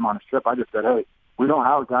Devon when he came on his trip. I just said, hey, we don't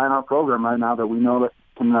have a guy in our program right now that we know that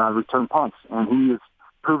can return punts. And he has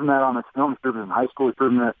proven that on his film. He's proven it in high school. He's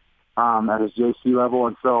proven it at his JC level.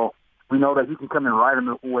 And so we know that he can come in right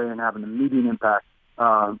away and have an immediate impact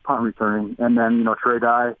punt returning. And then, Trey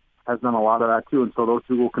Dye has done a lot of that too. And so those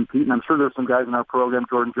two will compete. And I'm sure there's some guys in our program,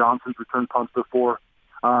 Jordan Johnson's returned punts before.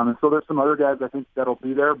 And so there's some other guys I think that'll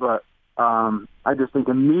be there. But I just think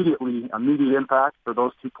immediate impact for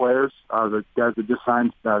those two players, the guys that just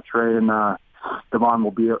signed, Trey and Devon,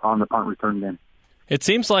 will be on the punt return game. It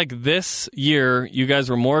seems like this year you guys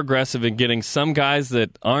were more aggressive in getting some guys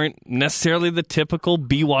that aren't necessarily the typical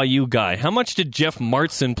BYU guy. How much did Jeff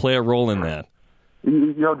Martson play a role in that?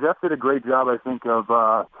 Jeff did a great job, I think, of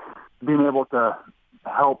being able to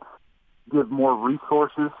help give more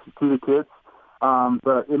resources to the kids.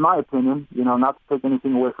 But in my opinion, not to take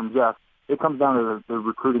anything away from Jeff, it comes down to the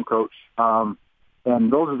recruiting coach.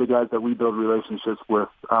 And those are the guys that we build relationships with,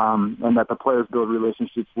 and that the players build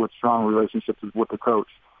relationships with, strong relationships with the coach.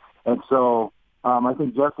 And so I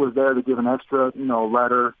think Jeff was there to give an extra,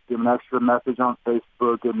 letter, give an extra message on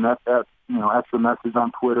Facebook, give an extra message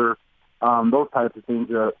on Twitter, those types of things.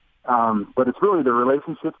 But it's really the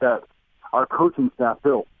relationships that our coaching staff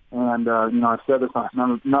built. And, I've said this on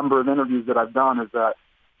a number of interviews that I've done, is that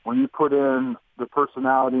when you put in the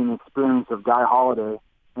personality and experience of Guy Holiday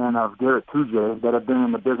and of Garrett Tujay that have been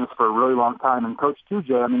in the business for a really long time, and Coach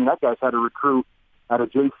Tujay, that guy's had to recruit at a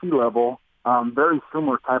JC level, very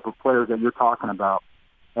similar type of players that you're talking about.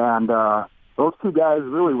 And those two guys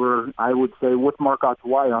really were, I would say, with Mark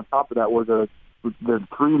Atuai on top of that, were the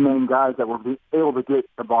three main guys that were able to get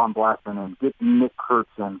Devon Blackman and get Nick Kurtz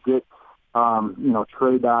and get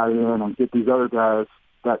Trey Dye in and get these other guys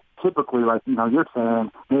that typically, like, you're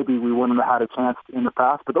saying, maybe we wouldn't have had a chance in the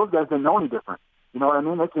past, but those guys didn't know any different. You know what I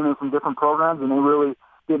mean? They came in from different programs, and they really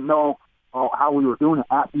didn't know how we were doing it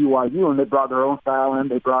at BYU, and they brought their own style in.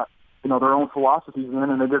 They brought, their own philosophies in,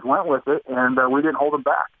 and they just went with it, and we didn't hold them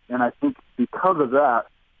back. And I think because of that,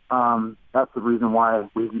 that's the reason why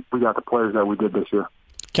we got the players that we did this year.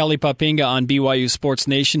 Kelly Poppinga on BYU Sports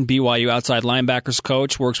Nation, BYU outside linebackers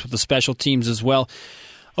coach, works with the special teams as well.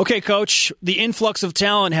 Okay, Coach, the influx of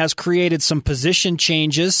talent has created some position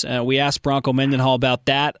changes. We asked Bronco Mendenhall about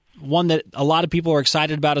that. One that a lot of people are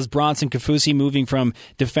excited about is Bronson Kaufusi moving from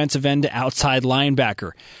defensive end to outside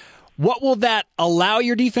linebacker. What will that allow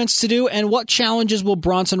your defense to do, and what challenges will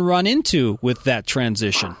Bronson run into with that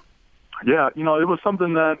transition? Yeah, it was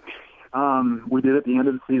something that we did at the end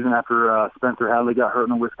of the season after Spencer Hadley got hurt in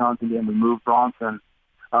the Wisconsin game. We moved Bronson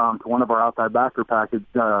to one of our outside backer package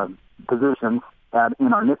positions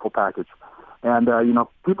in our nickel package. And,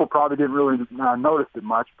 people probably didn't really notice it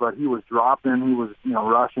much, but he was dropping, he was,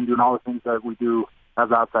 rushing, doing all the things that we do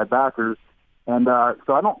as outside backers. And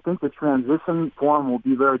so I don't think the transition for him will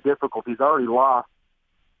be very difficult. He's already lost,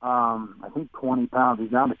 I think, 20 pounds.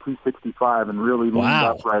 He's down to 265 and really leaned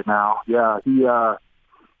up right now. Yeah, he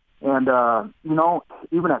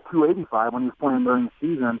even at 285 when he was playing during the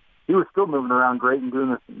season, he was still moving around great and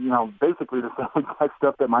doing this, basically the same exact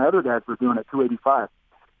stuff that my other guys were doing at 285.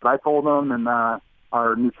 But I told him, and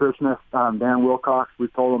our nutritionist, Dan Wilcox, we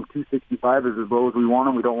told him 265 is as low as we want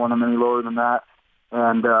him. We don't want him any lower than that.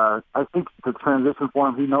 And I think the transition for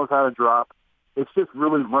him, he knows how to drop. It's just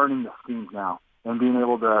really learning the schemes now and being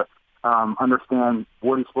able to understand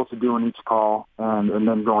what he's supposed to do in each call and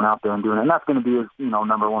then going out there and doing it. And that's going to be his,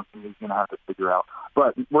 number one thing he's going to have to figure out.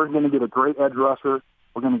 But we're going to get a great edge rusher.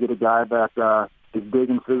 We're going to get a guy that is big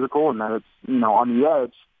and physical and that it's, on the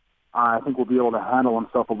edge. I think we'll be able to handle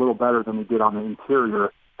himself a little better than he did on the interior,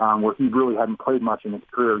 where he really hadn't played much in his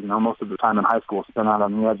career. Most of the time in high school spent out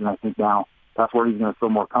on the edge, and I think now that's where he's going to feel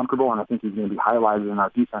more comfortable, and I think he's going to be highlighted in our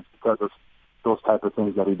defense because of those type of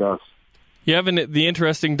things that he does. You have the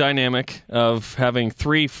interesting dynamic of having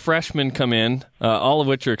three freshmen come in, all of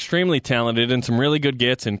which are extremely talented and some really good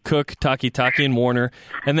gets in Cook, Taki, and Warner,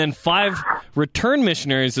 and then 5 return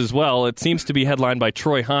missionaries as well. It seems to be headlined by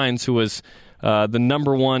Troy Hines, who was the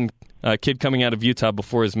number one kid coming out of Utah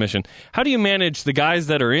before his mission. How do you manage the guys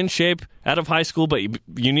that are in shape out of high school, but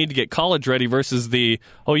you need to get college ready versus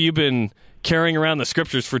you've been carrying around the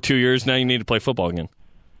scriptures for 2 years, now you need to play football again?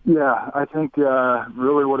 Yeah, I think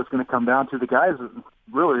really what it's going to come down to, the guys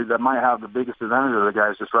really that might have the biggest advantage of the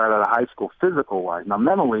guys just right out of high school, physical-wise. Now,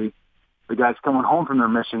 mentally, the guys coming home from their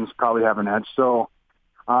missions probably have an edge. So,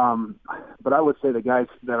 but I would say the guys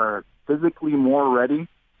that are physically more ready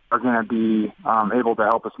are going to be able to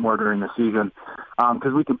help us more during the season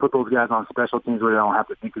because we can put those guys on special teams where they don't have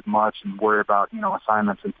to think as much and worry about,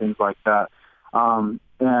 assignments and things like that.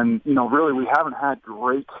 Really we haven't had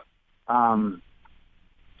great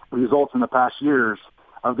results in the past years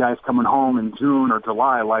of guys coming home in June or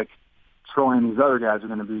July like Troy and these other guys are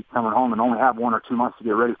going to be coming home and only have 1 or 2 months to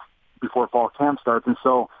get ready before fall camp starts. And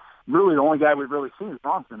so really the only guy we've really seen is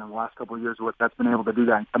Bronson in the last couple of years that's been able to do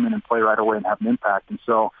that and come in and play right away and have an impact. And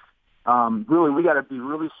so really we got to be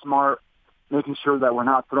really smart, making sure that we're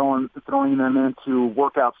not throwing them into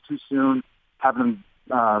workouts too soon, having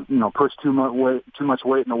them push too much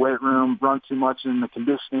weight in the weight room, run too much in the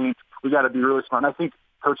conditioning. We got to be really smart. And I think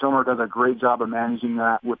Coach Omer does a great job of managing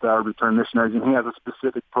that with our return missionaries, and he has a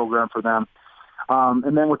specific program for them.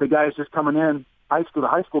 And then with the guys just coming in, the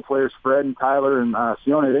high school players, Fred and Tyler and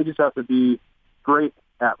Sione, they just have to be great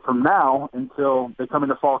from now until they come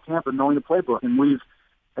into fall camp and knowing the playbook. And we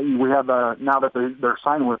have now that they're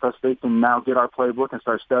signing with us, they can now get our playbook and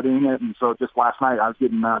start studying it. And so just last night I was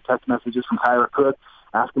getting text messages from Tyler Cook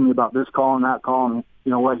asking me about this call and that call and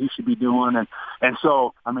what he should be doing. And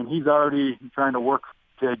so he's already trying to work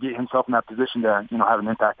to get himself in that position to have an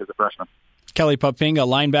impact as a freshman. Kelly Poppinga,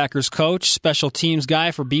 linebackers coach, special teams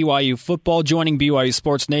guy for BYU football, joining BYU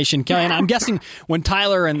Sports Nation. Kelly, and I'm guessing when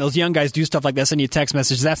Tyler and those young guys do stuff like that, send you text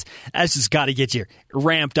messages, that's just got to get you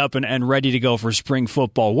ramped up and ready to go for spring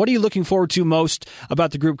football. What are you looking forward to most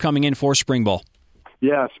about the group coming in for spring ball?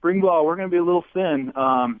 Yeah, spring ball, we're going to be a little thin.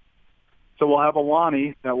 So we'll have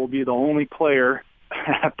Alani that will be the only player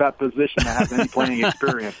at that position that has any playing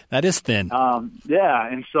experience. That is thin.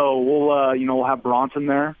 And so we'll have Bronson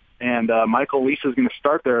there. And Michael Lisa is going to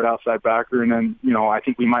start there at outside backer, and then I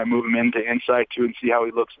think we might move him into inside too and see how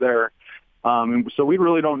he looks there. And so we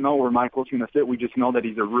really don't know where Michael's going to fit. We just know that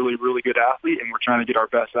he's a really, really good athlete, and we're trying to get our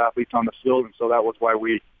best athletes on the field. And so that was why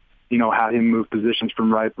we had him move positions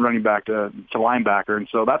from running back to linebacker. And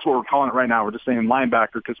so that's what we're calling it right now. We're just saying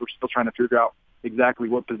linebacker because we're still trying to figure out exactly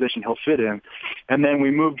what position he'll fit in. And then we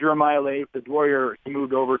moved Jeremiah Leif, the Dwyer, he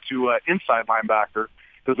moved over to inside linebacker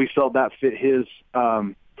because we felt that fit his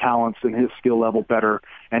talents and his skill level better,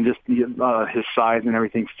 and just his size and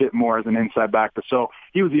everything fit more as an inside backer. So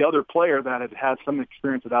he was the other player that had some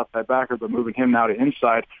experience at outside backer, but moving him now to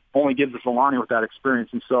inside only gives us Alani with that experience.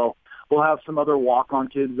 And so we'll have some other walk-on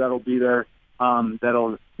kids that'll be there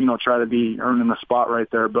that'll try to be earning the spot right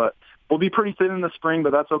there. But we'll be pretty thin in the spring,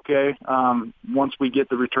 but that's okay. Once we get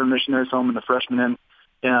the return missionaries home and the freshmen in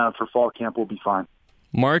for fall camp, we'll be fine.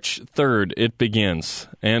 March 3rd, it begins.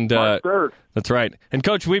 And March 3rd. That's right. And,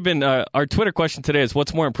 Coach, we've been our Twitter question today is,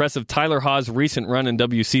 what's more impressive, Tyler Haws' recent run in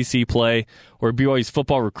WCC play or BYU's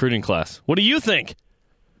football recruiting class? What do you think?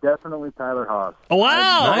 Definitely Tyler Haws. Oh,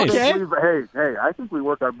 wow. Nice. Okay. Hey, I think we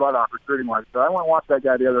worked our butt off recruiting-wise. So I went and watched that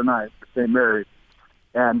guy the other night for St. Mary's,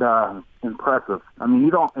 and impressive. I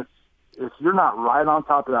mean, if you're not right on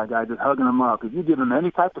top of that guy, just hugging him up, if you give him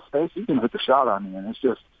any type of space, he can hit the shot on you, and it's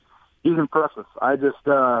just, he's impressive. I've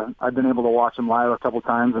been able to watch him live a couple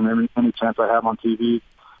times, and any chance I have on TV.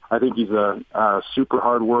 I think he's a super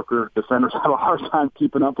hard worker. Defenders have a hard time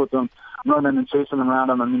keeping up with him, running and chasing around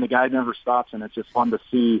him. I mean, the guy never stops, and it's just fun to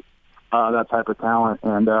see that type of talent.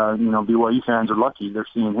 And, BYU fans are lucky. They're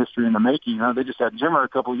seeing history in the making. They just had Jimmer a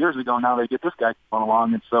couple of years ago. Now they get this guy coming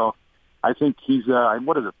along. And so I think he's,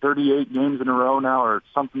 38 games in a row now or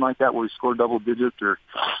something like that where he scored double digits, or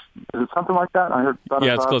is it something like that?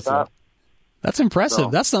 It's close to that. That's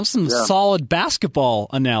impressive. That's some solid basketball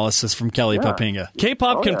analysis from Kelly Poppinga.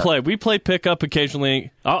 K-Pop can play. We play pickup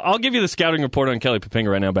occasionally. I'll give you the scouting report on Kelly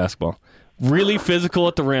Poppinga right now, basketball. Really physical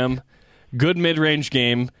at the rim, good mid-range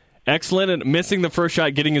game, excellent at missing the first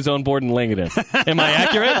shot, getting his own board, and laying it in. Am I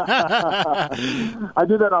accurate? I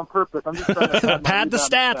do that on purpose. I'm just trying to pad the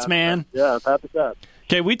stats, man. Yeah, pad the stats.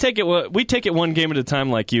 Okay, we take it one game at a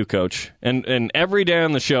time like you, Coach. And every day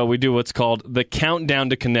on the show, we do what's called the Countdown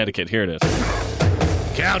to Connecticut. Here it is.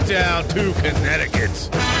 Countdown to Connecticut.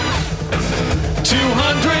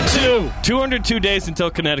 202 days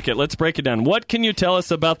until Connecticut. Let's break it down. What can you tell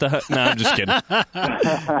us about the... No, I'm just kidding.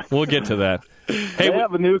 We'll get to that. Hey, they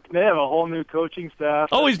have a whole new coaching staff.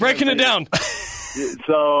 Oh, he's breaking it down.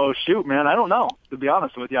 So, shoot, man, I don't know, to be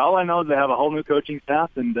honest with you. All I know is they have a whole new coaching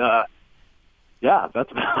staff, and... yeah,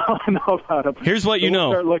 that's all I know about it. Here's what you know.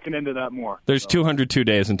 We'll start looking into that more. There's 202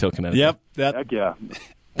 days until Connecticut. Yep. Heck yeah.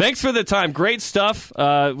 Thanks for the time. Great stuff.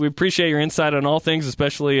 We appreciate your insight on all things,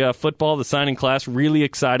 especially football, the signing class. Really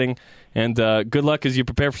exciting. And good luck as you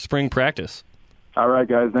prepare for spring practice. All right,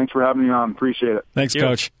 guys. Thanks for having me on. Appreciate it. Thanks,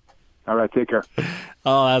 Coach. All right, take care.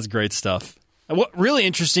 Oh, that's great stuff. What really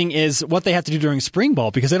interesting is what they have to do during spring ball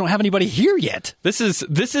because they don't have anybody here yet. This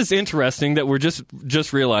is interesting that we're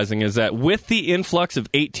just realizing is that with the influx of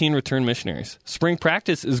 18 return missionaries, spring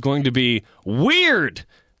practice is going to be weird.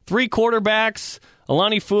 3 quarterbacks,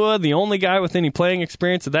 Alani Fua, the only guy with any playing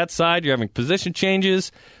experience at that side. You're having position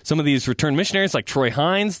changes. Some of these return missionaries like Troy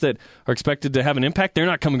Hines that are expected to have an impact, they're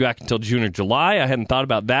not coming back until June or July. I hadn't thought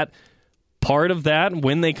about that part of that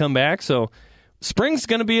when they come back. So spring's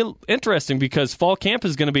going to be interesting because fall camp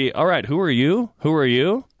is going to be, all right, who are you? Who are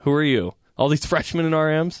you? Who are you? All these freshmen and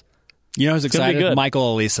RMs. You know who's excited?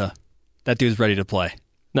 Michael Alisa. That dude's ready to play.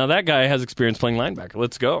 Now that guy has experience playing linebacker.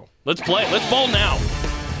 Let's go. Let's play. Let's ball now.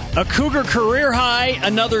 A Cougar career high,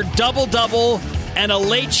 another double-double, and a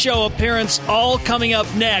late show appearance all coming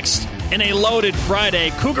up next in a loaded Friday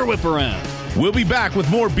Cougar Whip Around. We'll be back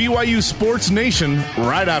with more BYU Sports Nation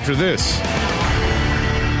right after this.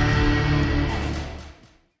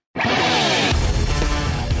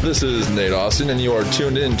 This is Nate Austin, and you are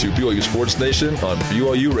tuned in to BYU Sports Nation on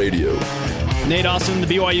BYU Radio. Nate Austin, the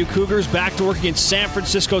BYU Cougars, back to work against San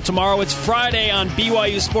Francisco tomorrow. It's Friday on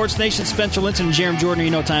BYU Sports Nation. Spencer Linton and Jeremy Jordan,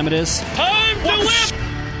 you know what time it is. Time to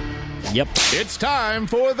whip! Yep. It's time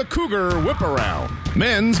for the Cougar Whip Around.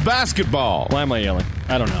 Men's basketball. Why am I yelling?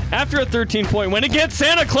 I don't know. After a 13-point win against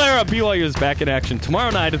Santa Clara, BYU is back in action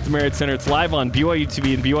tomorrow night at the Marriott Center. It's live on BYU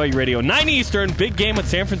TV and BYU Radio, 9 Eastern. Big game with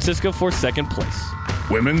San Francisco for second place.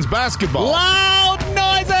 Women's basketball. Loud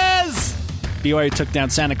noises! BYU took down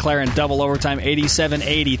Santa Clara in double overtime,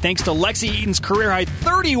 87-80. Thanks to Lexi Eaton's career-high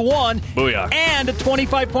 31. Booyah. And a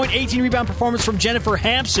 25-point, 18-rebound performance from Jennifer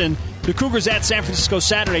Hampson. The Cougars at San Francisco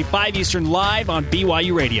Saturday, 5 Eastern, live on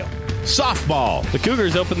BYU Radio. Softball. The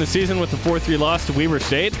Cougars opened the season with a 4-3 loss to Weber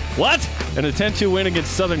State. What? And a 10-2 win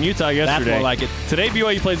against Southern Utah yesterday. That's more like it. Today,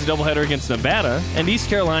 BYU plays a doubleheader against Nevada and East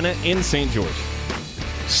Carolina in St. George.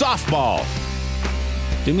 Softball.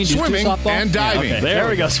 Do we do swimming softball? and diving. Yeah, okay. There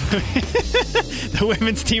we go. The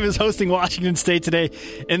women's team is hosting Washington State today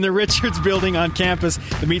in the Richards Building on campus.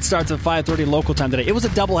 The meet starts at 5:30 local time today. It was a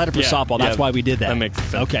doubleheader for softball. That's why we did that. That makes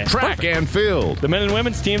sense. Okay. Track and field. The men and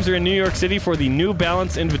women's teams are in New York City for the New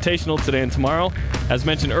Balance Invitational today and tomorrow. As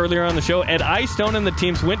mentioned earlier on the show, Ed Eyestone and the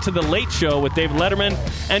teams went to the Late Show with David Letterman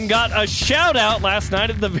and got a shout-out last night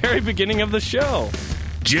at the very beginning of the show.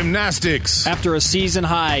 Gymnastics. After a season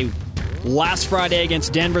high last Friday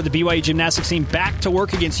against Denver, the BYU gymnastics team back to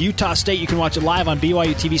work against Utah State. You can watch it live on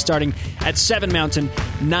BYU TV starting at 7 Mountain,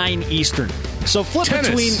 9 Eastern. So flip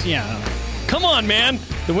between... Yeah. Come on, man.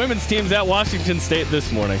 The women's team's at Washington State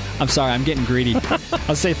this morning. I'm sorry, I'm getting greedy.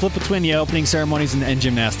 I'll say flip between the opening ceremonies and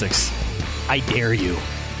gymnastics. I dare you.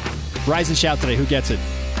 Rise and shout today. Who gets it?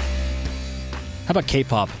 How about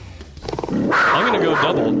K-pop? I'm going to go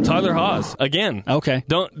double. Tyler Haws again. Okay.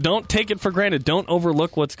 Don't take it for granted. Don't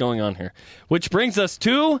overlook what's going on here. Which brings us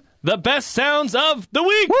to the best sounds of the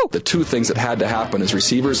week. Woo! The two things that had to happen is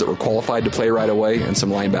receivers that were qualified to play right away and some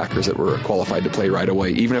linebackers that were qualified to play right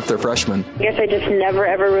away, even if they're freshmen. I guess I just never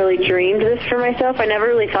ever really dreamed this for myself. I never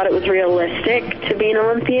really thought it was realistic to be an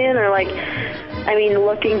Olympian or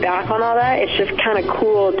looking back on all that, it's just kind of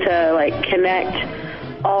cool to connect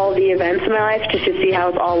all the events in my life just to see how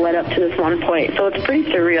it's all led up to this one point. So it's pretty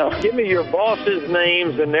surreal. Give me your bosses'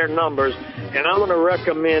 names and their numbers, and I'm going to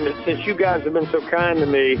recommend that since you guys have been so kind to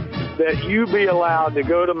me, that you be allowed to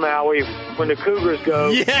go to Maui when the Cougars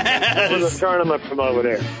go for the tournament from over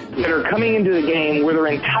there. That are coming into the game where their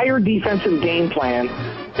entire defensive game plan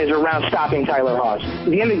is around stopping Tyler Haws. At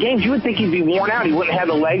the end of the games, you would think he'd be worn out. He wouldn't have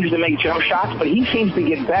the legs to make jump shots, but he seems to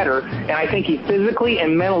get better, and I think he physically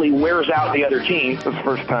and mentally wears out the other team. This is the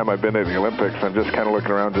first time I've been to the Olympics. I'm just kind of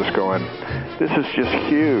looking around just going, this is just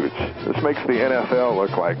huge. This makes the NFL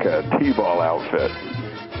look like a T-ball outfit.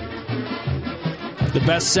 The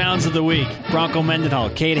best sounds of the week. Bronco Mendenhall,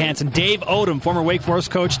 Cade Hansen, Dave Odom, former Wake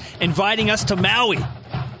Forest coach, inviting us to Maui.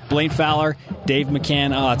 Blaine Fowler, Dave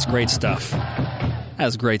McCann. Oh, that's great stuff.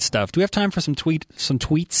 That's great stuff. Do we have time for some tweets?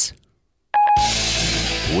 Tweet.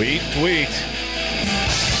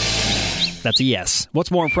 That's a yes.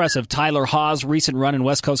 What's more impressive, Tyler Haws' recent run in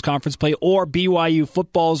West Coast Conference play or BYU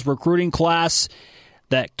football's recruiting class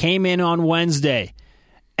that came in on Wednesday?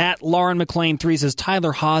 At Lauren McLean 3 says,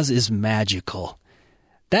 Tyler Haws is magical.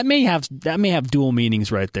 That may have dual meanings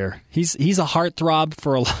right there. He's a heartthrob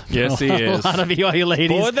for a lot of BYU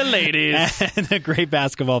ladies. For the ladies. And a great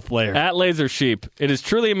basketball player. At Laser Sheep, it is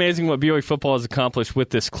truly amazing what BYU football has accomplished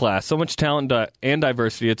with this class. So much talent and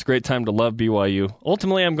diversity. It's a great time to love BYU.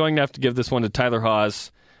 Ultimately, I'm going to have to give this one to Tyler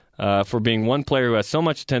Haws for being one player who has so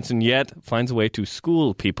much attention yet finds a way to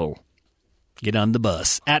school people. Get on the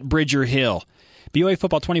bus. At Bridger Hill. BYU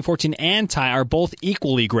football 2014 and Ty are both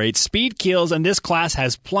equally great. Speed kills, and this class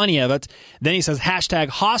has plenty of it. Then he says, hashtag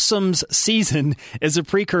Hossum's season is a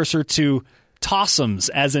precursor to Tossums,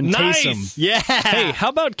 as in nice! Taysom. Yeah. Hey, how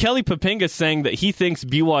about Kelly Papinga saying that he thinks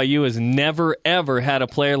BYU has never, ever had a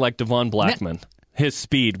player like Devon Blackman? His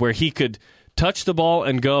speed, where he could touch the ball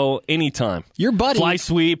and go anytime. Your buddy. Fly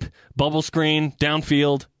sweep, bubble screen,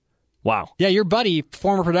 downfield. Wow. Yeah, your buddy,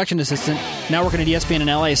 former production assistant, now working at ESPN in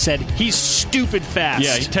LA, said he's stupid fast.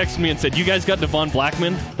 Yeah, he texted me and said, you guys got Devon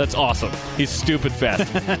Blackman? That's awesome. He's stupid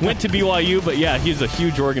fast. Went to BYU, but yeah, he's a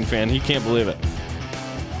huge Oregon fan. He can't believe it.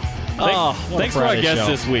 Thanks for our guests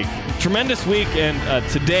this week. Tremendous week, and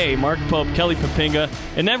today, Mark Pope, Kelly Papinga,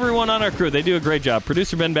 and everyone on our crew, they do a great job.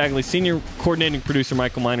 Producer Ben Bagley, senior coordinating producer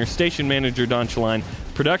Michael Miner, station manager Don Chaline,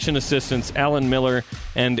 production assistants Alan Miller,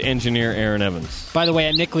 and engineer Aaron Evans. By the way,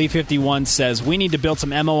 at Nick Lee 51 says, we need to build some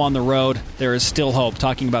MO on the road. There is still hope,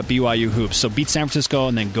 talking about BYU hoops. So beat San Francisco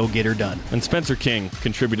and then go get her done. And Spencer King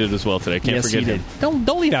contributed as well today. Can't forget him. Don't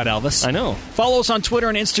leave out Elvis. I know. Follow us on Twitter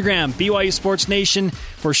and Instagram, BYU Sports Nation,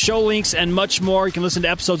 for show links and much more. You can listen to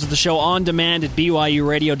episodes of the show on demand at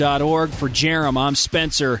BYURadio.org. For Jerem, I'm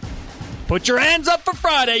Spencer. Put your hands up for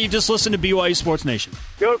Friday. You just listened to BYU Sports Nation.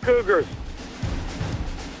 Go Cougars.